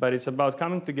 But it's about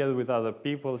coming together with other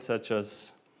people, such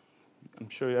as, I'm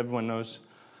sure everyone knows,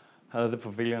 the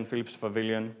pavilion, Philip's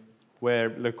Pavilion, where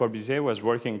Le Corbusier was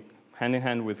working hand in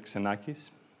hand with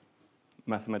Xenakis,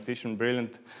 mathematician,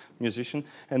 brilliant musician,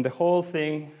 and the whole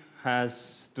thing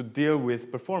has to deal with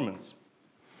performance.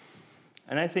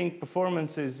 And I think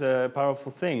performance is a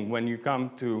powerful thing when you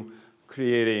come to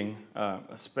creating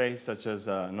a space such as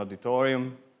an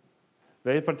auditorium,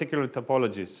 very particular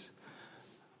topologies.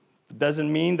 It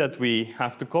doesn't mean that we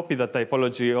have to copy that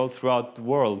typology all throughout the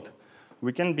world.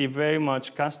 We can be very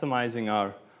much customizing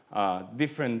our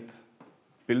different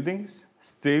buildings,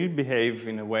 still behave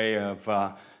in a way of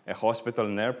a hospital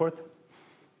and airport,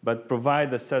 but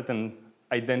provide a certain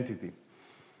identity.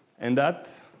 And that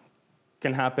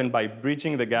can happen by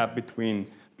bridging the gap between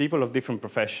people of different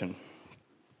profession.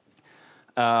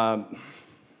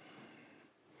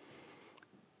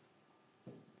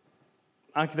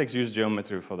 Architects use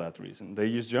geometry for that reason. They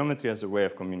use geometry as a way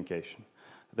of communication.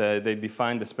 They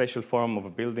define the spatial form of a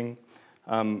building.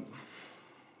 And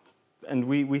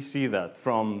we see that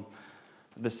from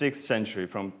the 6th century,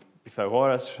 from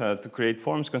Pythagoras to create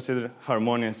forms considered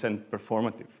harmonious and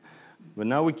performative. But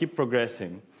now we keep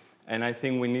progressing. And I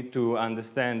think we need to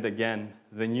understand, again,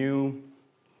 the new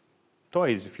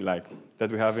toys, if you like,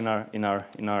 that we have in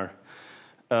our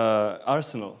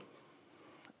arsenal.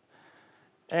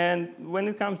 And when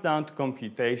it comes down to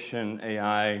computation,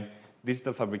 AI,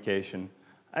 digital fabrication,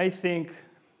 I think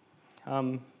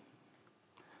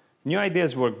new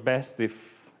ideas work best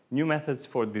if new methods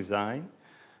for design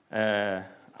are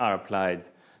applied.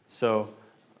 So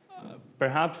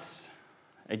perhaps,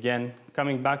 again,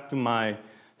 coming back to my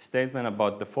statement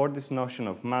about the Fordist notion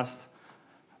of mass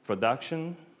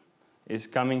production is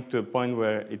coming to a point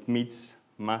where it meets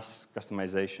mass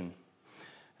customization.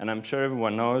 And I'm sure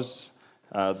everyone knows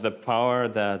the power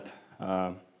that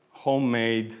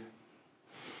homemade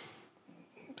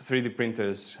 3D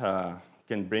printers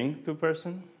can bring to a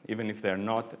person, even if they're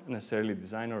not necessarily a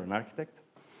designer or an architect.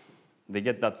 They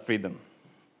get that freedom.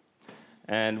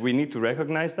 And we need to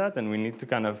recognize that, and we need to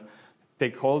kind of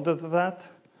take hold of that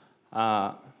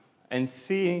and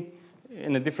see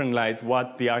in a different light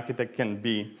what the architect can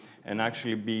be, and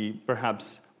actually be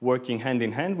perhaps working hand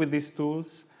in hand with these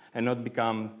tools and not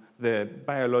become the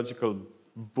biological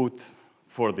boot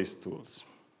for these tools,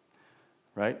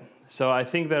 right? So I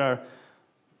think there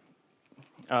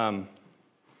are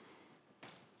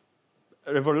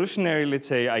revolutionary, let's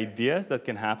say, ideas that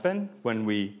can happen when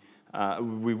we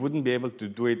wouldn't be able to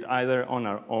do it either on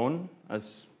our own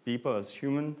as people, as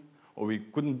human, or we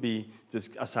couldn't be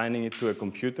just assigning it to a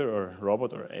computer or a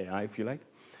robot or AI, if you like.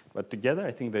 But together,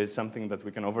 I think there is something that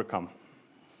we can overcome.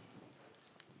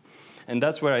 And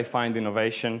that's where I find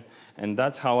innovation, and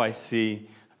that's how I see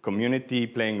community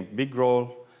playing a big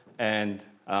role and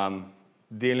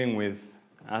dealing with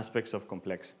aspects of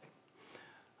complexity.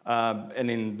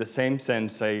 And in the same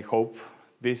sense, I hope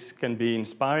this can be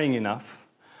inspiring enough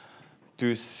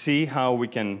to see how we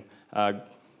can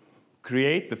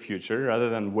create the future rather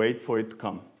than wait for it to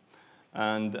come.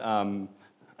 And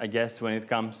I guess when it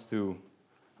comes to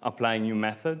applying new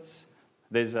methods,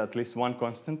 there's at least one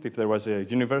constant. If there was a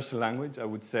universal language, I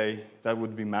would say that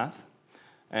would be math.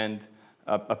 And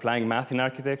applying math in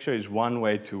architecture is one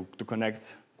way to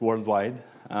connect worldwide.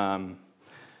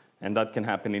 And that can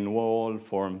happen in all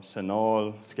forms and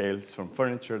all scales, from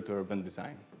furniture to urban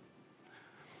design.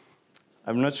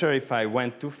 I'm not sure if I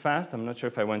went too fast. I'm not sure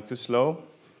if I went too slow.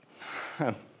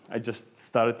 I just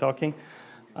started talking.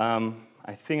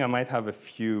 I think I might have a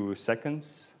few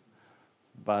seconds,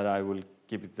 but I will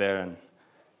keep it there. And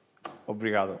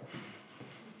obrigado.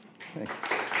 Thank you.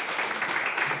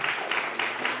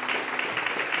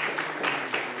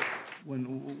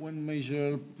 One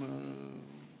major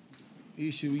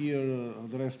issue here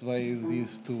addressed by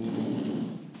these two,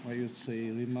 I would say,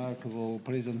 remarkable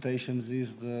presentations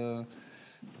is the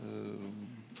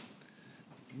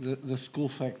the school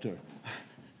factor.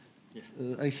 Yeah.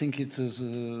 I think it is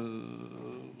a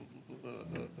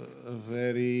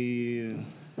very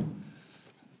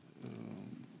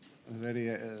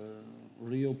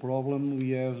real problem.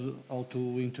 We have how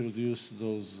to introduce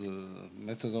those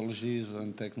methodologies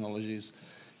and technologies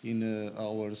in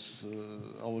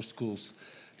our schools.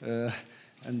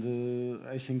 And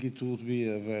I think it would be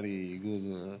a very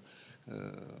good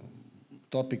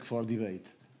topic for debate.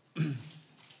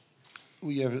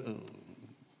 We have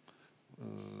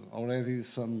already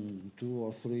some 2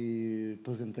 or 3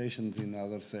 presentations in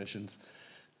other sessions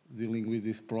dealing with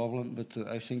this problem, but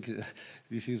I think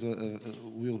this is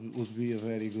would be a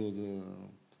very good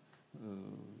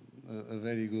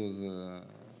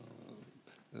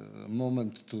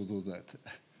moment to do that.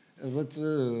 But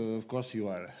of course you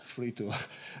are free to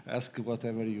ask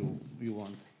whatever you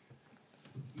want.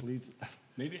 Please.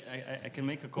 Maybe I can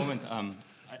make a comment.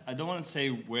 I don't want to say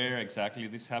where exactly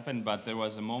this happened, but there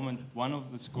was a moment, one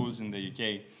of the schools in the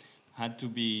UK had to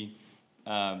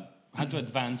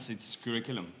advance its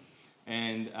curriculum.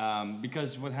 And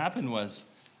because what happened was,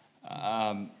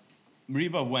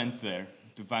 RIBA went there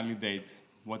to validate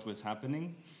what was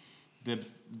happening.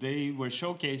 They were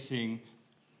showcasing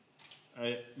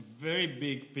a very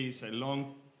big piece, a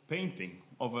long painting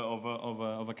of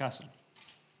a castle.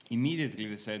 Immediately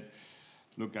they said,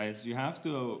 look guys, you have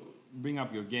to bring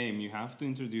up your game, you have to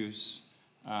introduce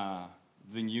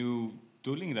the new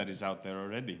tooling that is out there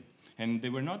already. And they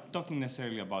were not talking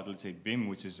necessarily about, let's say, BIM,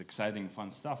 which is exciting, fun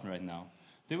stuff right now.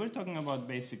 They were talking about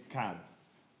basic CAD.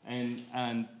 And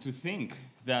to think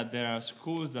that there are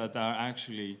schools that are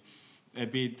actually a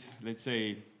bit, let's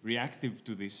say, reactive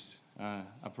to this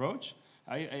approach,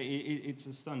 it's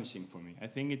astonishing for me. I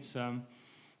think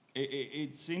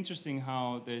it's interesting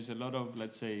how there's a lot of,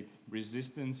 let's say,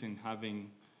 resistance in having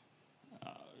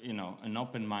an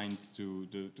open mind to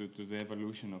the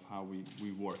evolution of how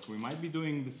we work. We might be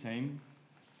doing the same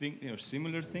thing or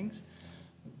similar things,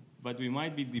 but we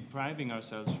might be depriving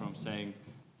ourselves from saying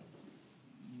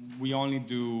we only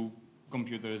do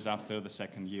computers after the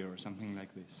 2nd year or something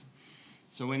like this.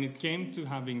 So when it came to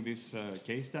having these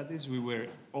case studies, we were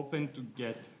open to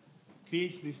get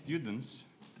PhD students,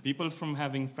 people from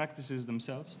having practices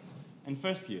themselves, and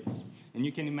first years. And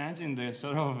you can imagine the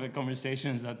sort of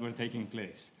conversations that were taking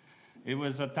place. It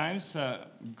was at times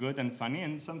good and funny,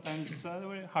 and sometimes they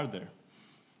were harder.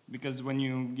 Because when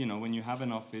you have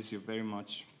an office, you're very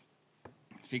much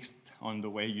fixed on the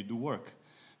way you do work.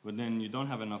 But then you don't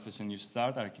have an office and you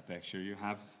start architecture, you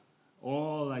have,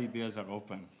 all ideas are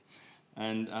open.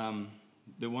 And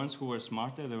the ones who were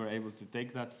smarter, they were able to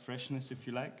take that freshness, if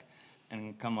you like,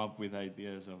 and come up with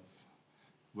ideas of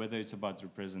whether it's about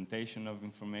representation of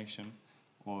information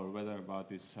or whether about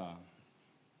this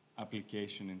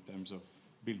application in terms of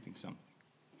building something.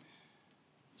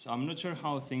 So I'm not sure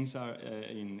how things are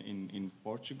in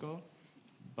Portugal,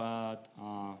 but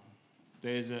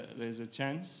there's a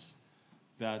chance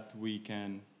that we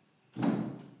can,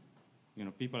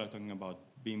 people are talking about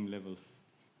BIM level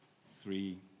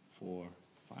 3, 4,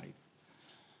 5.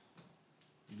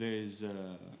 There is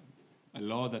a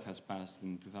law that has passed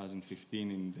in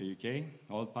 2015 in the UK.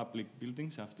 All public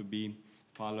buildings have to be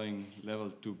following level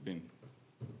 2 BIM.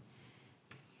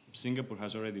 Singapore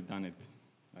has already done it,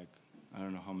 like, I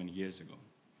don't know how many years ago.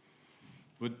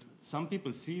 But some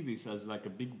people see this as like a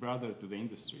big brother to the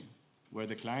industry, where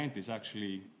the client is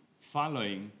actually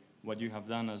following what you have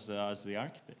done as the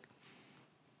architect.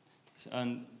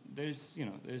 And there's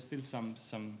still some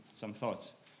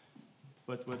thoughts.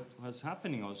 But what was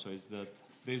happening also is that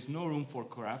there's no room for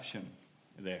corruption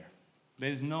there.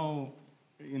 There's no,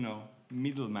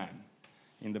 middleman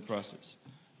in the process.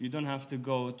 You don't have to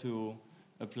go to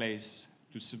a place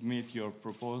to submit your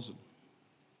proposal.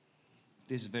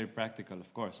 This is very practical,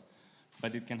 of course,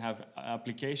 but it can have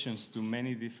applications to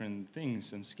many different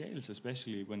things and scales,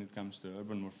 especially when it comes to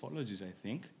urban morphologies, I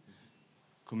think.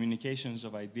 Communications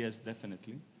of ideas,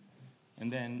 definitely.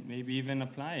 And then maybe even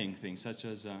applying things, such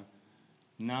as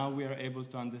now we are able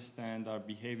to understand our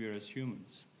behavior as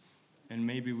humans. And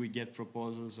maybe we get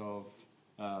proposals of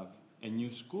a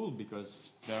new school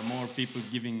because there are more people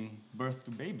giving birth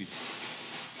to babies.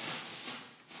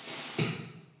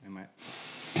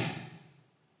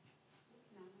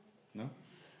 No?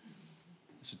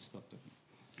 I should stop talking.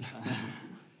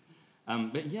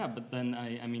 But then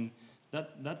I mean,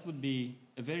 that would be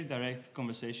a very direct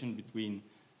conversation between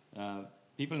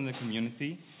people in the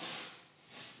community.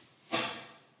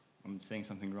 I'm saying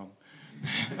something wrong.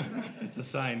 It's a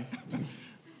sign.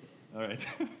 All right.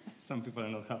 Some people are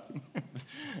not happy.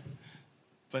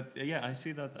 But yeah, I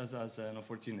see that as an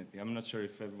opportunity. I'm not sure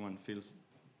if everyone feels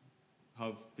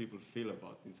how people feel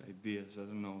about these ideas. I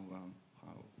don't know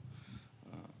how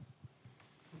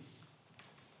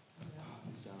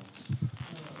it sounds.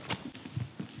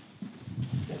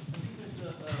 I think there's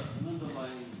an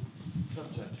underlying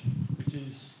subject, which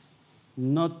is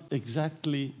not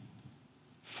exactly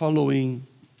following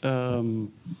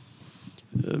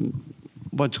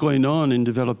what's going on in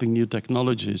developing new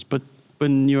technologies. But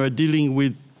when you are dealing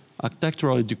with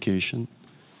architectural education,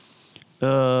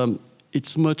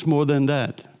 it's much more than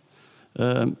that.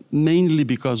 Mainly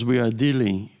because we are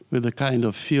dealing with a kind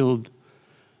of field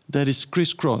that is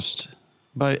crisscrossed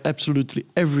by absolutely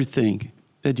everything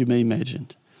that you may imagine.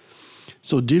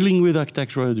 So dealing with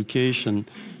architectural education,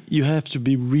 you have to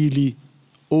be really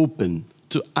open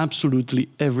to absolutely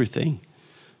everything,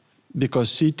 because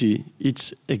city,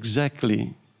 it's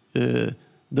exactly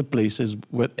the places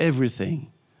where everything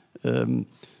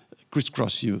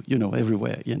crisscross you know,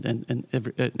 everywhere and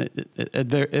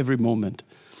at every moment.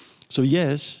 So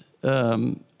yes,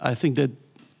 I think that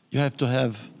you have to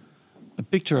have a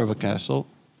picture of a castle.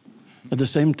 At the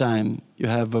same time, you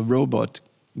have a robot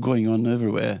going on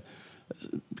everywhere,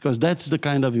 because that's the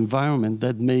kind of environment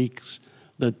that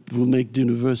will make the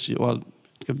university, well,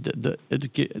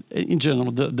 in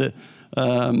general, the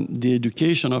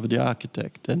education of the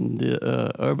architect and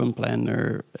the urban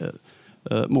planner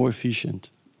more efficient.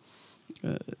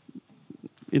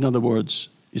 In other words,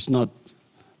 it's not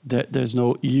that there's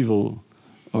no evil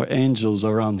or angels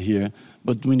around here,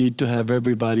 but we need to have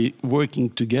everybody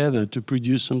working together to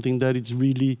produce something that is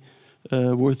really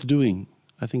worth doing.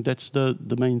 I think that's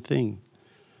the main thing.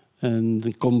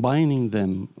 And combining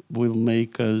them will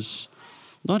make us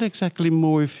not exactly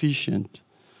more efficient,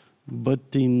 but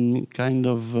in kind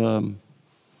of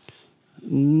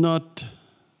not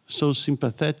so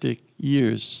sympathetic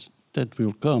years that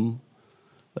will come,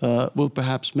 will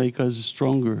perhaps make us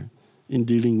stronger in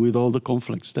dealing with all the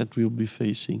conflicts that we'll be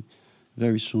facing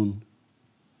very soon.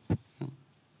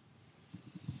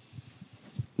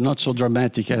 Not so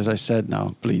dramatic as I said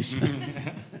now, please. I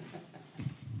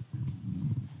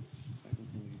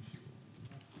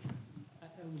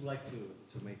would like to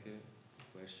make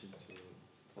a question to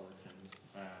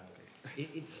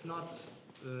Alexandros. It's not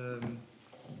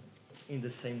in the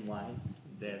same line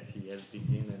that he has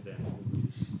begun and then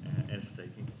has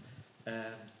taken.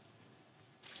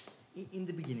 In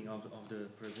the beginning of the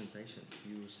presentation,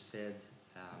 you said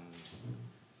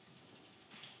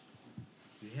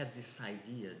you had this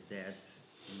idea that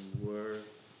you were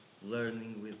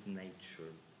learning with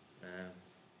nature.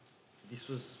 This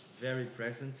was very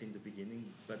present in the beginning,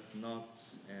 but not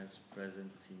as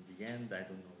present in the end. I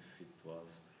don't know if it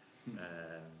was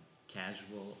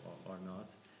casual or not.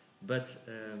 But,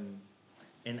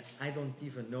 and I don't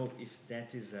even know if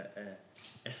that is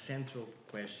a central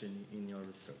question in your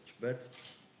research. But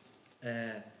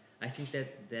I think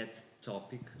that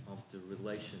topic of the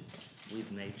relation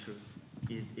with nature,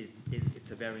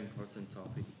 it's a very important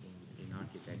topic in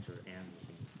architecture and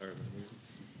in urbanism.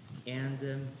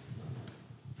 And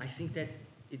I think that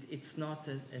it's not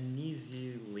an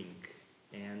easy link,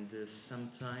 and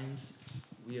sometimes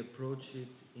we approach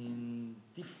it in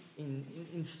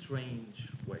strange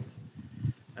ways.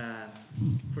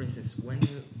 For instance, when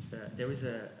there is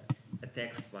a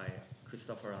text by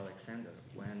Christopher Alexander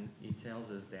when he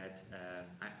tells us that,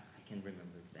 I can't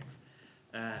remember the text,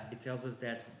 it tells us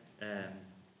that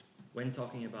when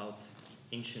talking about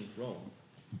ancient Rome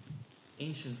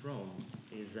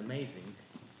is amazing.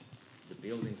 The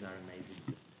buildings are amazing,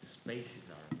 the spaces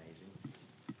are amazing,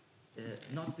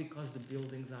 not because the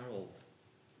buildings are old,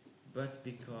 but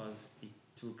because it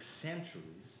took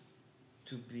centuries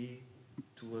to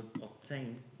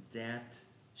obtain that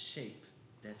shape,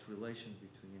 that relation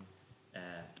between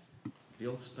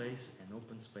built space and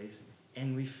open space,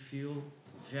 and we feel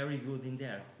very good in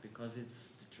there because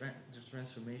it's the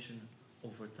transformation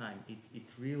over time. It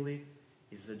really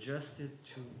is adjusted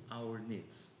to our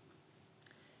needs.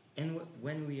 And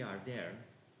when we are there,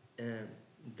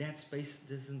 that space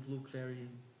doesn't look very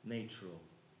natural,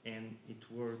 and it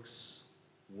works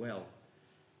well.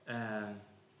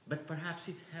 But perhaps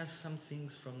it has some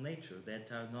things from nature that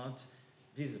are not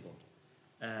visible.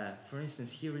 For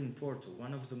instance, here in Porto,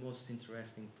 one of the most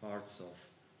interesting parts of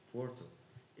Porto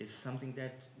is something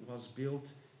that was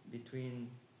built between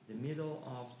the middle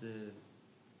of the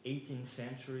 18th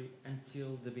century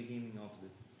until the beginning of the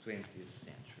 20th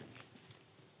century.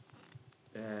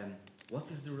 What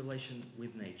is the relation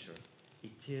with nature?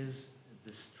 It is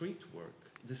the street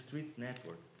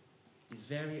network is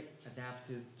very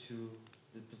adapted to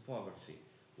the topography.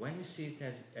 When you see it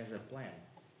as a plan,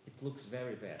 it looks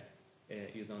very bad.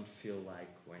 You don't feel like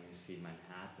when you see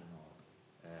Manhattan or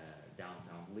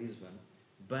downtown Lisbon,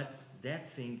 but that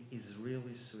thing is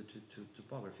really suited to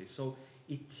topography. So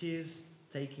it is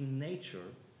taking nature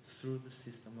through the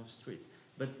system of streets.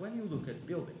 But when you look at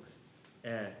buildings,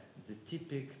 the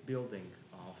typical building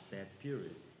of that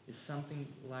period is something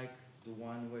like the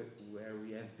one where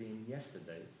we have been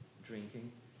yesterday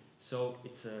drinking. So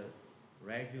it's a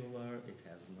regular, it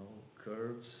has no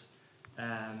curves.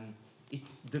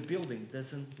 The building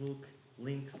doesn't look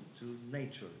linked to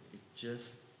nature. It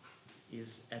just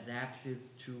is adapted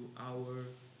to our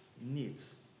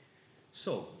needs.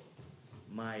 So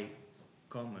my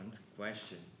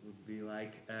question would be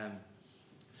like,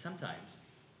 sometimes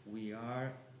we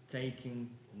are taking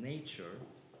nature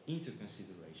into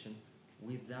consideration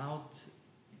without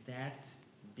that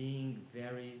being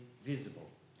very visible.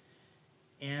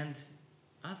 And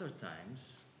other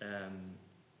times,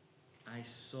 I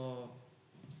saw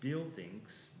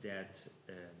buildings that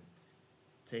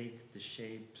take the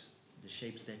shapes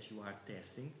that you are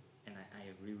testing, and I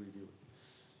agree with you.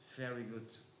 It's very good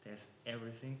to test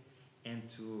everything, and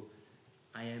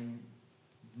I am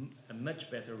a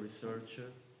much better researcher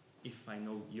if I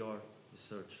know your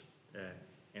research,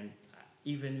 and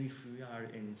even if we are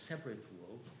in separate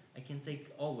worlds, I can take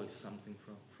always something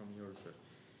from your research.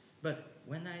 But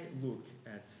when I look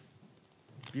at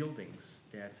buildings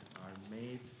that are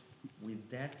made with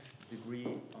that degree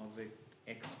of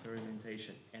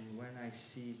experimentation, and when I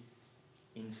see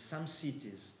in some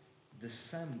cities the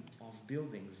sum of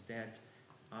buildings that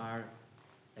are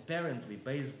apparently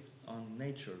based on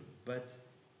nature, but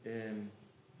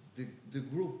the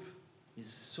group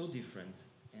is so different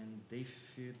and they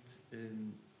fit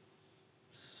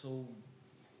so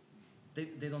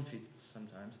they don't fit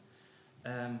sometimes.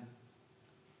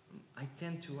 I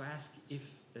tend to ask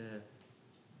if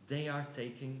they are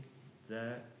taking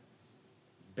the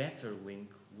better link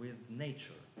with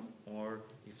nature, or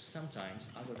if sometimes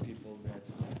other people that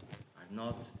are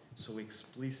not so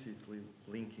explicitly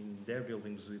linking their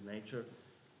buildings with nature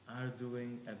are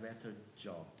doing a better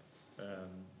job.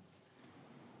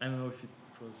 I don't know if it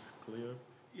was clear.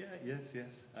 Yeah, yes.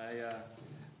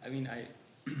 I mean,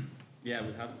 yeah, I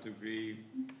would have to agree.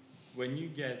 When you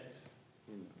get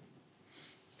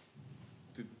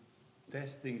to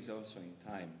test things also in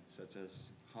time, such as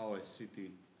how a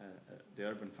city, the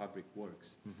urban fabric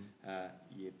works,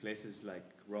 places like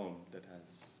Rome that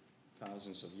has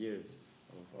thousands of years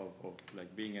of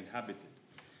like being inhabited,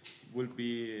 will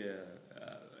be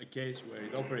a case where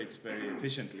it operates very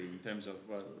efficiently in terms of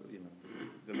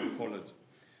the morphology.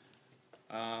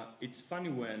 It's funny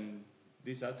when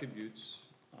these attributes,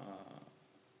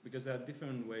 because there are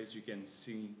different ways you can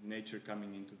see nature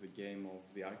coming into the game of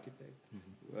the architect,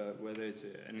 whether it's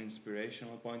an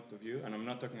inspirational point of view, and I'm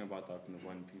not talking about Art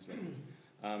Nouveau and things like this,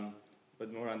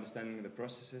 but more understanding the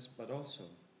processes, but also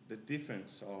the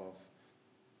difference of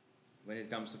when it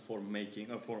comes to form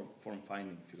making, or form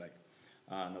finding, if you like,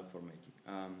 not form making.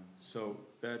 So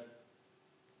there are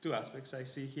two aspects I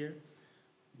see here.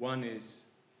 One is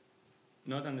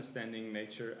not understanding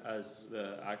nature as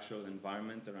the actual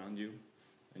environment around you,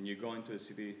 and you go into a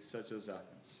city such as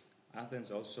Athens.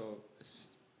 Athens also is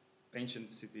an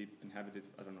ancient city inhabited,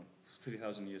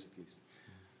 3,000 years at least.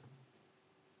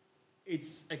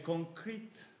 It's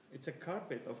a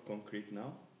carpet of concrete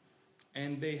now,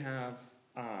 and they have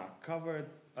covered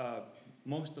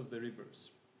most of the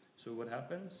rivers. So what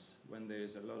happens when there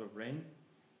is a lot of rain?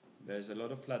 There's a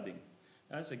lot of flooding.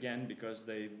 That's again because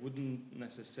they wouldn't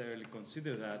necessarily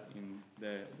consider that in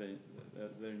their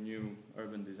new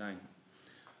urban design.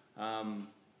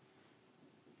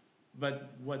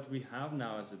 But what we have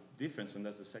now as a difference, and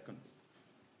that's the second,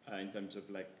 in terms of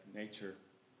like nature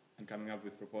and coming up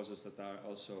with proposals that are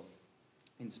also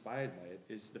inspired by it,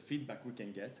 is the feedback we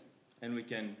can get, and we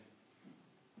can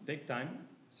take time,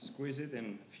 squeeze it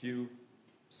in a few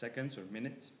seconds or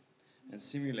minutes, and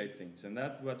simulate things. And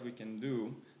that's what we can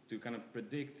do to kind of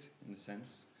predict, in a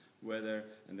sense, whether,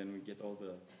 and then we get all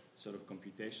the sort of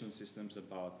computational systems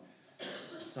about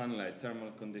sunlight,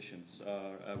 thermal conditions,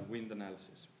 wind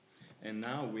analysis. And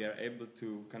now we are able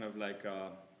to kind of like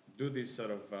do this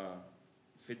sort of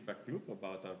feedback loop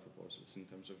about our proposals in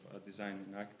terms of design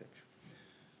and architecture.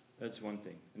 That's one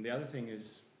thing. And the other thing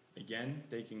is, again,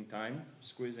 taking time,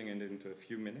 squeezing it into a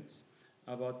few minutes,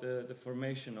 about the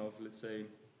formation of, let's say,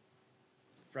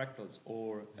 fractals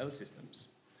or L systems.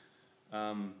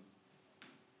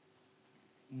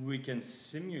 We can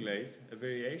simulate a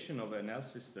variation of an L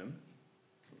system,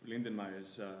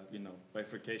 Lindenmeyer's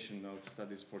bifurcation of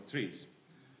studies for trees.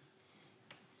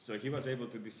 So he was able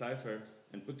to decipher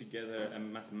and put together a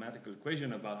mathematical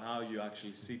equation about how you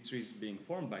actually see trees being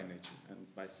formed by nature,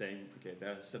 and by saying, okay,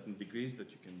 there are certain degrees that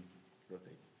you can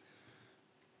rotate.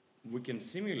 We can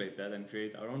simulate that and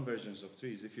create our own versions of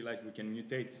trees. If you like, we can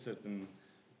mutate certain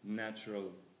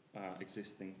natural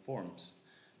existing forms.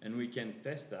 And we can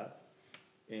test that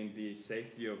in the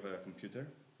safety of a computer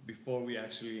before we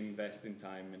actually invest in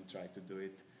time and try to do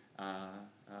it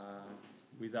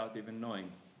without even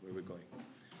knowing where we're going.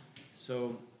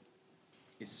 So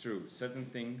it's true, certain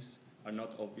things are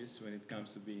not obvious when it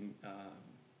comes to being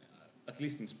at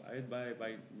least inspired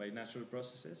by natural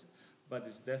processes, but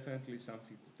it's definitely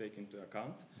something to take into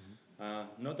account.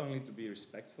 Not only to be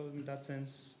respectful in that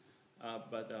sense,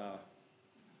 but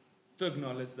to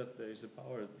acknowledge that there is a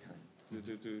power behind,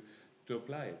 to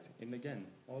apply it in, again,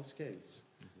 all scales.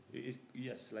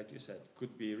 Yes, like you said,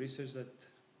 could be research that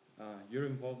you're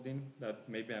involved in that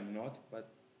maybe I'm not, but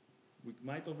we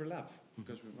might overlap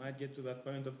because we might get to that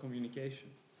point of communication.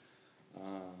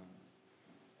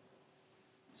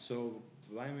 So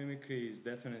biomimicry is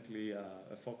definitely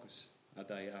a focus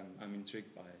that I'm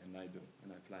intrigued by, and I do,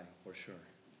 and I apply for sure.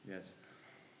 Yes.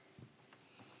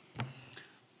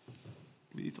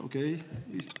 Please, okay.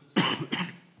 Please. Just continue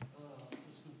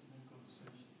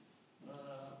conversation.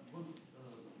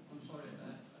 I'm sorry,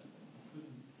 I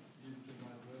couldn't be able to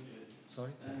arrive earlier.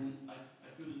 Sorry? And I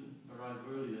couldn't arrive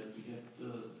earlier to get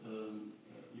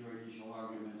your initial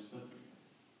arguments, but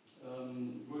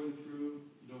going through,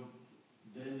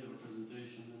 the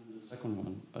presentation and the second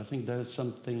one, I think there is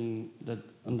something that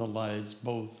underlies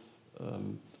both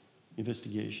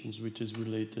investigations, which is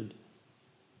related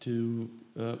to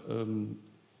a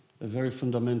very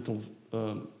fundamental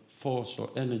force or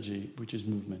energy, which is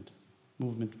movement.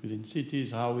 Movement within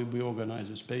cities, how we organize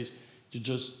a space. You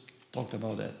just talked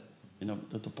about that.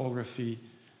 The topography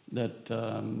that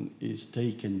is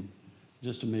taken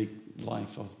just to make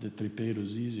life of the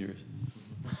tripeiros easier,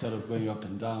 instead of going up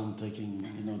and down, taking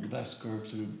the best curve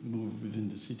to move within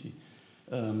the city.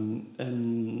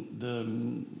 And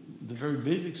the very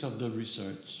basics of the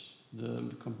research, the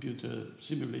computer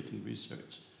simulating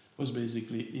research, was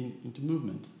basically into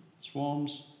movement.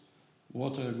 Swarms,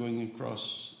 water going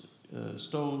across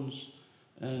stones,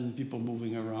 and people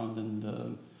moving around,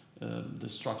 and the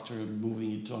structure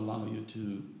moving it to allow you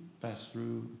to pass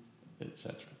through,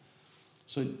 etc.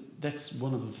 So that's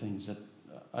one of the things that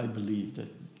I believe that,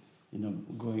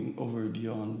 going over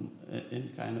beyond any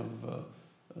kind of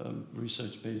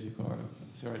research basic or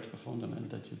theoretical fundament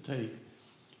that you take,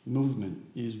 movement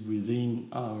is within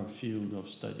our field of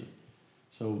study.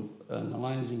 So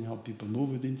analyzing how people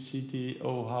move within city,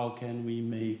 how can we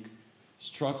make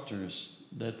structures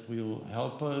that will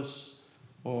help us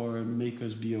or make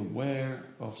us be aware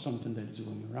of something that is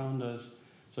going around us.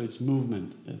 So it's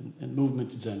movement, and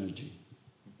movement is energy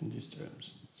in these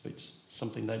terms. So it's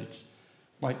something that it's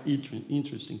quite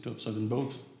interesting to observe in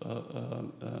both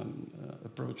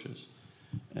approaches,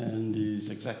 and is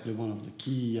exactly one of the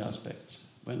key aspects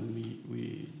when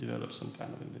we develop some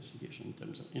kind of investigation in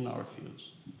terms of in our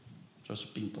fields. Just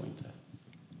to pinpoint that.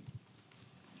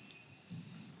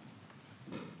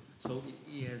 So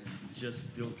he has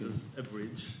just built us a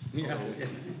bridge. Yes. So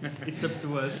it's up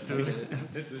to us to,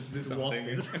 Let's do to walk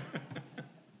something. it.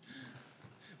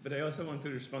 But I also want to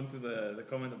respond to the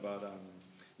comment about,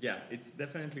 it's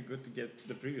definitely good to get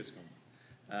the previous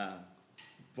comment.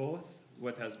 Both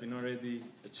what has been already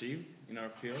achieved in our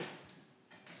field,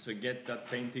 so get that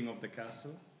painting of the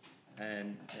castle,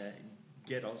 and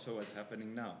get also what's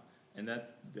happening now. And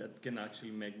that can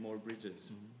actually make more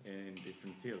bridges in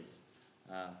different fields.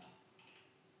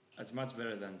 It's much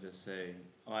better than just saying,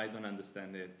 I don't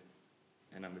understand it,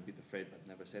 and I'm a bit afraid, but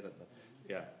never say that, but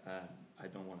I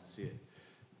don't want to see it.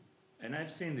 And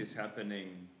I've seen this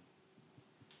happening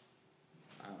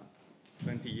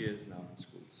 20 years now in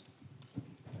schools.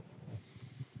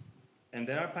 And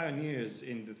there are pioneers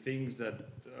in the things that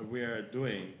we are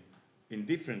doing in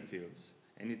different fields.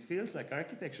 And it feels like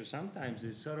architecture sometimes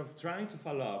is sort of trying to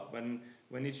follow up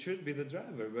when it should be the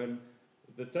driver. When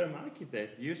the term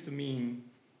architect used to mean,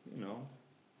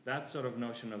 that sort of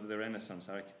notion of the Renaissance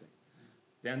architect.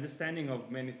 The understanding of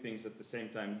many things at the same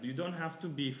time. You don't have to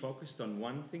be focused on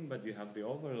one thing, but you have the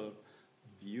overall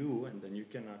view, and then you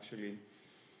can actually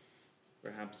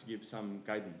perhaps give some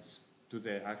guidance to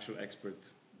the actual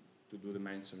expert to do the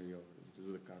masonry or to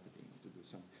do the carpeting, to do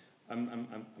some.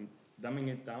 I'm dumbing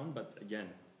it down, but again,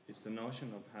 it's the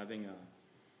notion of having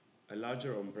a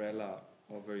larger umbrella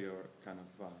over your kind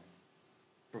of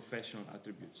professional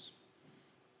attributes.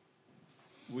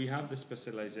 We have the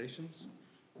specializations,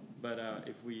 but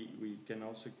if we can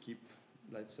also keep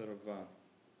that sort of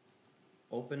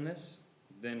openness,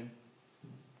 then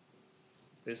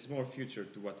there's more future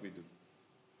to what we do.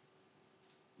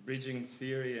 Bridging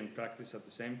theory and practice at the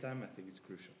same time, I think is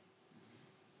crucial.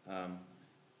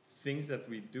 things that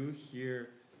we do here,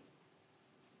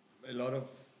 a lot of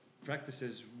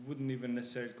practices wouldn't even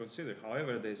necessarily consider.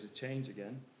 However, there's a change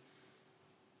again,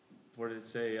 where let's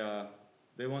say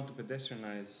they want to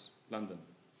pedestrianize London.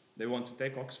 They want to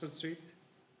take Oxford Street,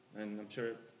 and I'm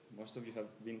sure most of you have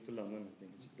been to London. I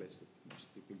think it's a place that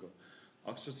most people go.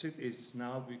 Oxford Street is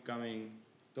now becoming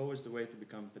towards the way to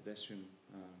become pedestrian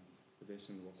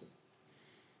walkway.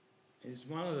 It's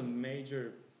one of the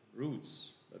major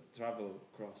routes that travel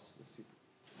across the city.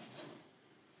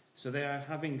 So they are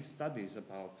having studies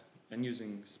about, and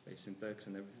using space syntax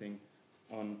and everything,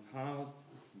 on how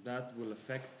that will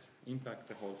impact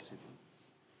the whole city.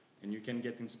 And you can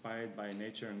get inspired by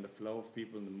nature and the flow of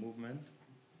people in the movement,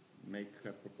 make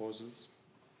proposals.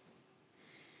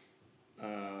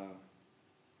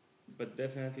 But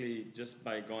definitely just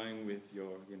by going with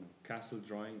your castle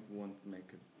drawing won't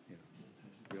make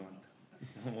it,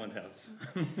 won't help.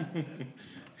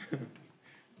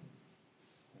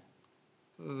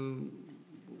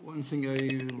 One thing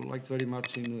I liked very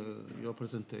much in your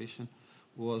presentation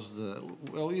was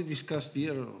well, you discussed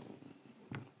here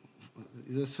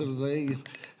the survey.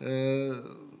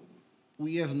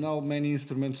 We have now many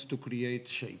instruments to create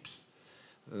shapes.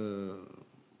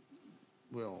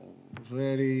 Well,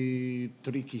 very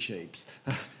tricky shapes.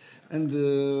 and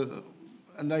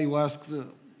I asked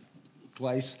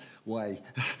twice, why?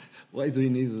 Why do you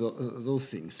need those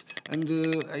things? And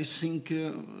I think,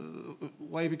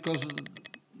 why? Because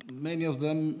many of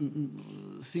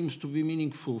them seems to be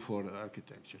meaningful for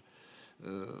architecture.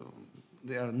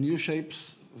 They are new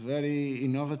shapes, very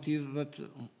innovative, but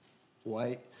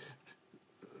why?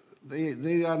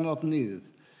 They are not needed.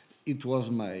 It was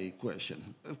my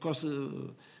question. Of course,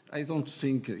 I don't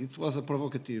think it was a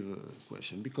provocative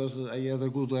question, because I had a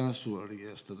good answer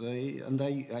yesterday, and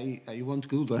I want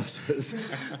good answers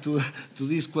to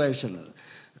this question.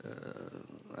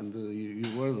 And you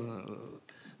were.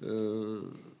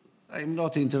 I'm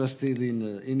not interested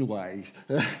in why.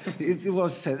 It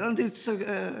was said, and it's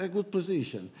a good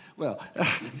position. Well,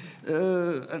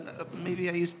 maybe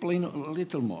I explain a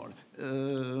little more.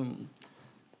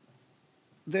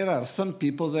 There are some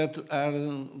people that are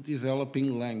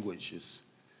developing languages,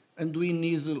 and we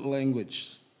need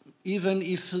language, even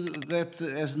if that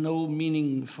has no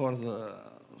meaning for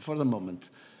the moment.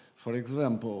 For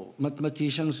example,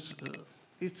 mathematicians,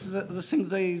 it's the thing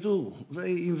they do.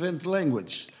 They invent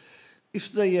language.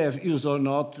 If they have use or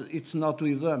not, it's not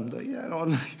with them. They are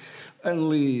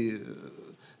only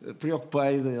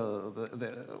preoccupied,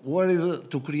 worried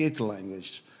to create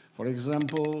language. For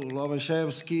example,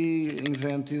 Lobachevsky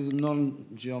invented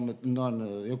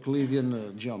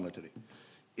non-Euclidean geometry.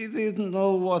 He didn't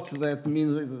know what that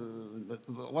means,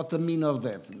 what the meaning of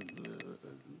that.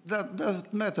 That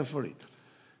doesn't matter for it.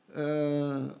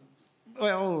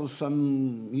 Well,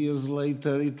 some years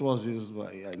later, it was used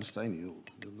by Einstein. You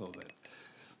know that.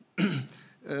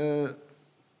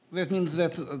 That means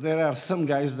that there are some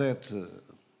guys that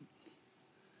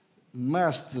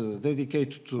must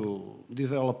dedicate to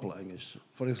develop language.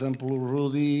 For example,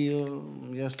 Rudy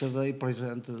yesterday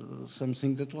presented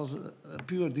something that was a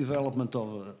pure development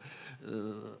of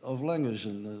language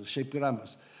and shape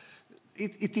grammars.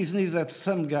 It is needed that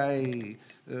some guy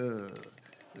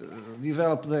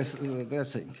develop that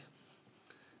thing.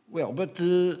 Well, but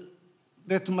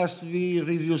that must be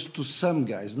reduced to some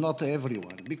guys, not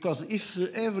everyone. Because if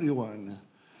everyone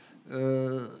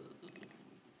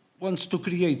wants to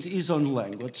create his own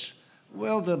language,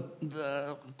 well, the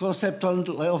concept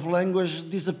of language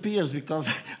disappears, because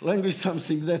language is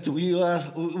something that we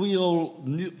all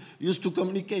used to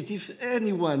communicate. If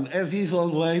anyone has his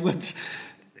own language,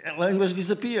 language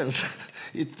disappears.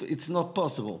 It's not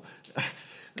possible.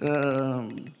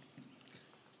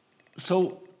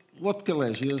 So what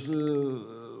Kallegias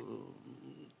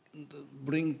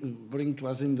bring to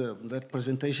us in that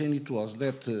presentation, it was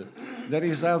that there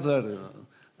is other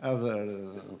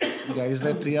guys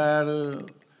that they are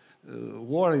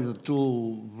worried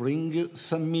to bring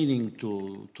some meaning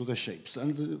to the shapes,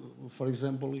 and for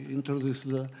example, introduce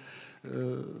the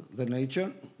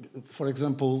nature. For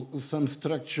example, some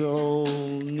structural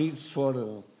needs for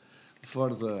the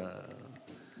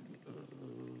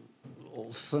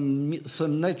some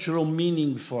natural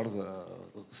meaning for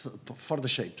the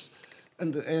shapes,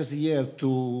 and as he had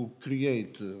to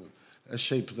create a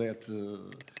shape that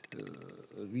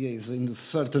behaves in a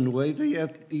certain way,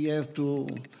 he had to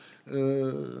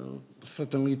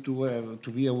certainly to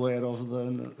be aware of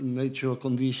the natural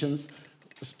conditions,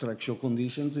 structural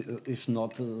conditions. If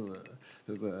not,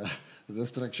 the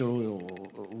structure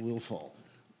will fall.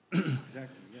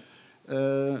 Exactly.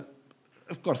 Yes.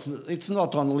 of course, it's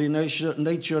not only nature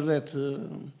that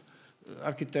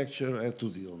architecture had to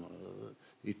deal.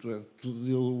 It had to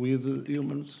deal with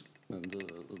humans and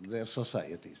their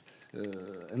societies.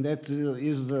 And that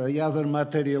is the other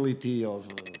materiality of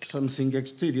something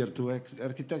exterior to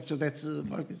architecture that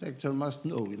architecture must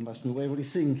know. It must know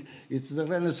everything. It's the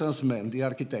Renaissance man, the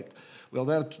architect. Well,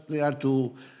 there are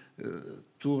two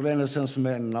Renaissance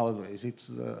men nowadays. It's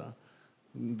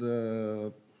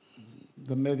the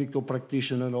medical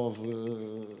practitioner of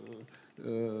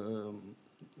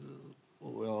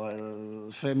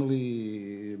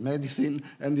family medicine,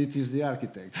 and it is the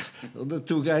architect. The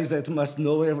two guys that must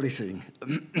know everything.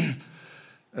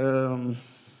 Well,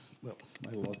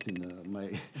 I lost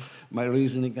in my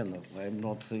reasoning, and I'm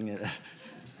not thinking.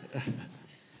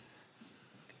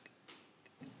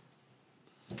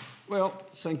 Well,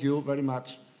 thank you very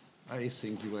much. I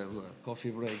think you have a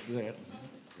coffee break there.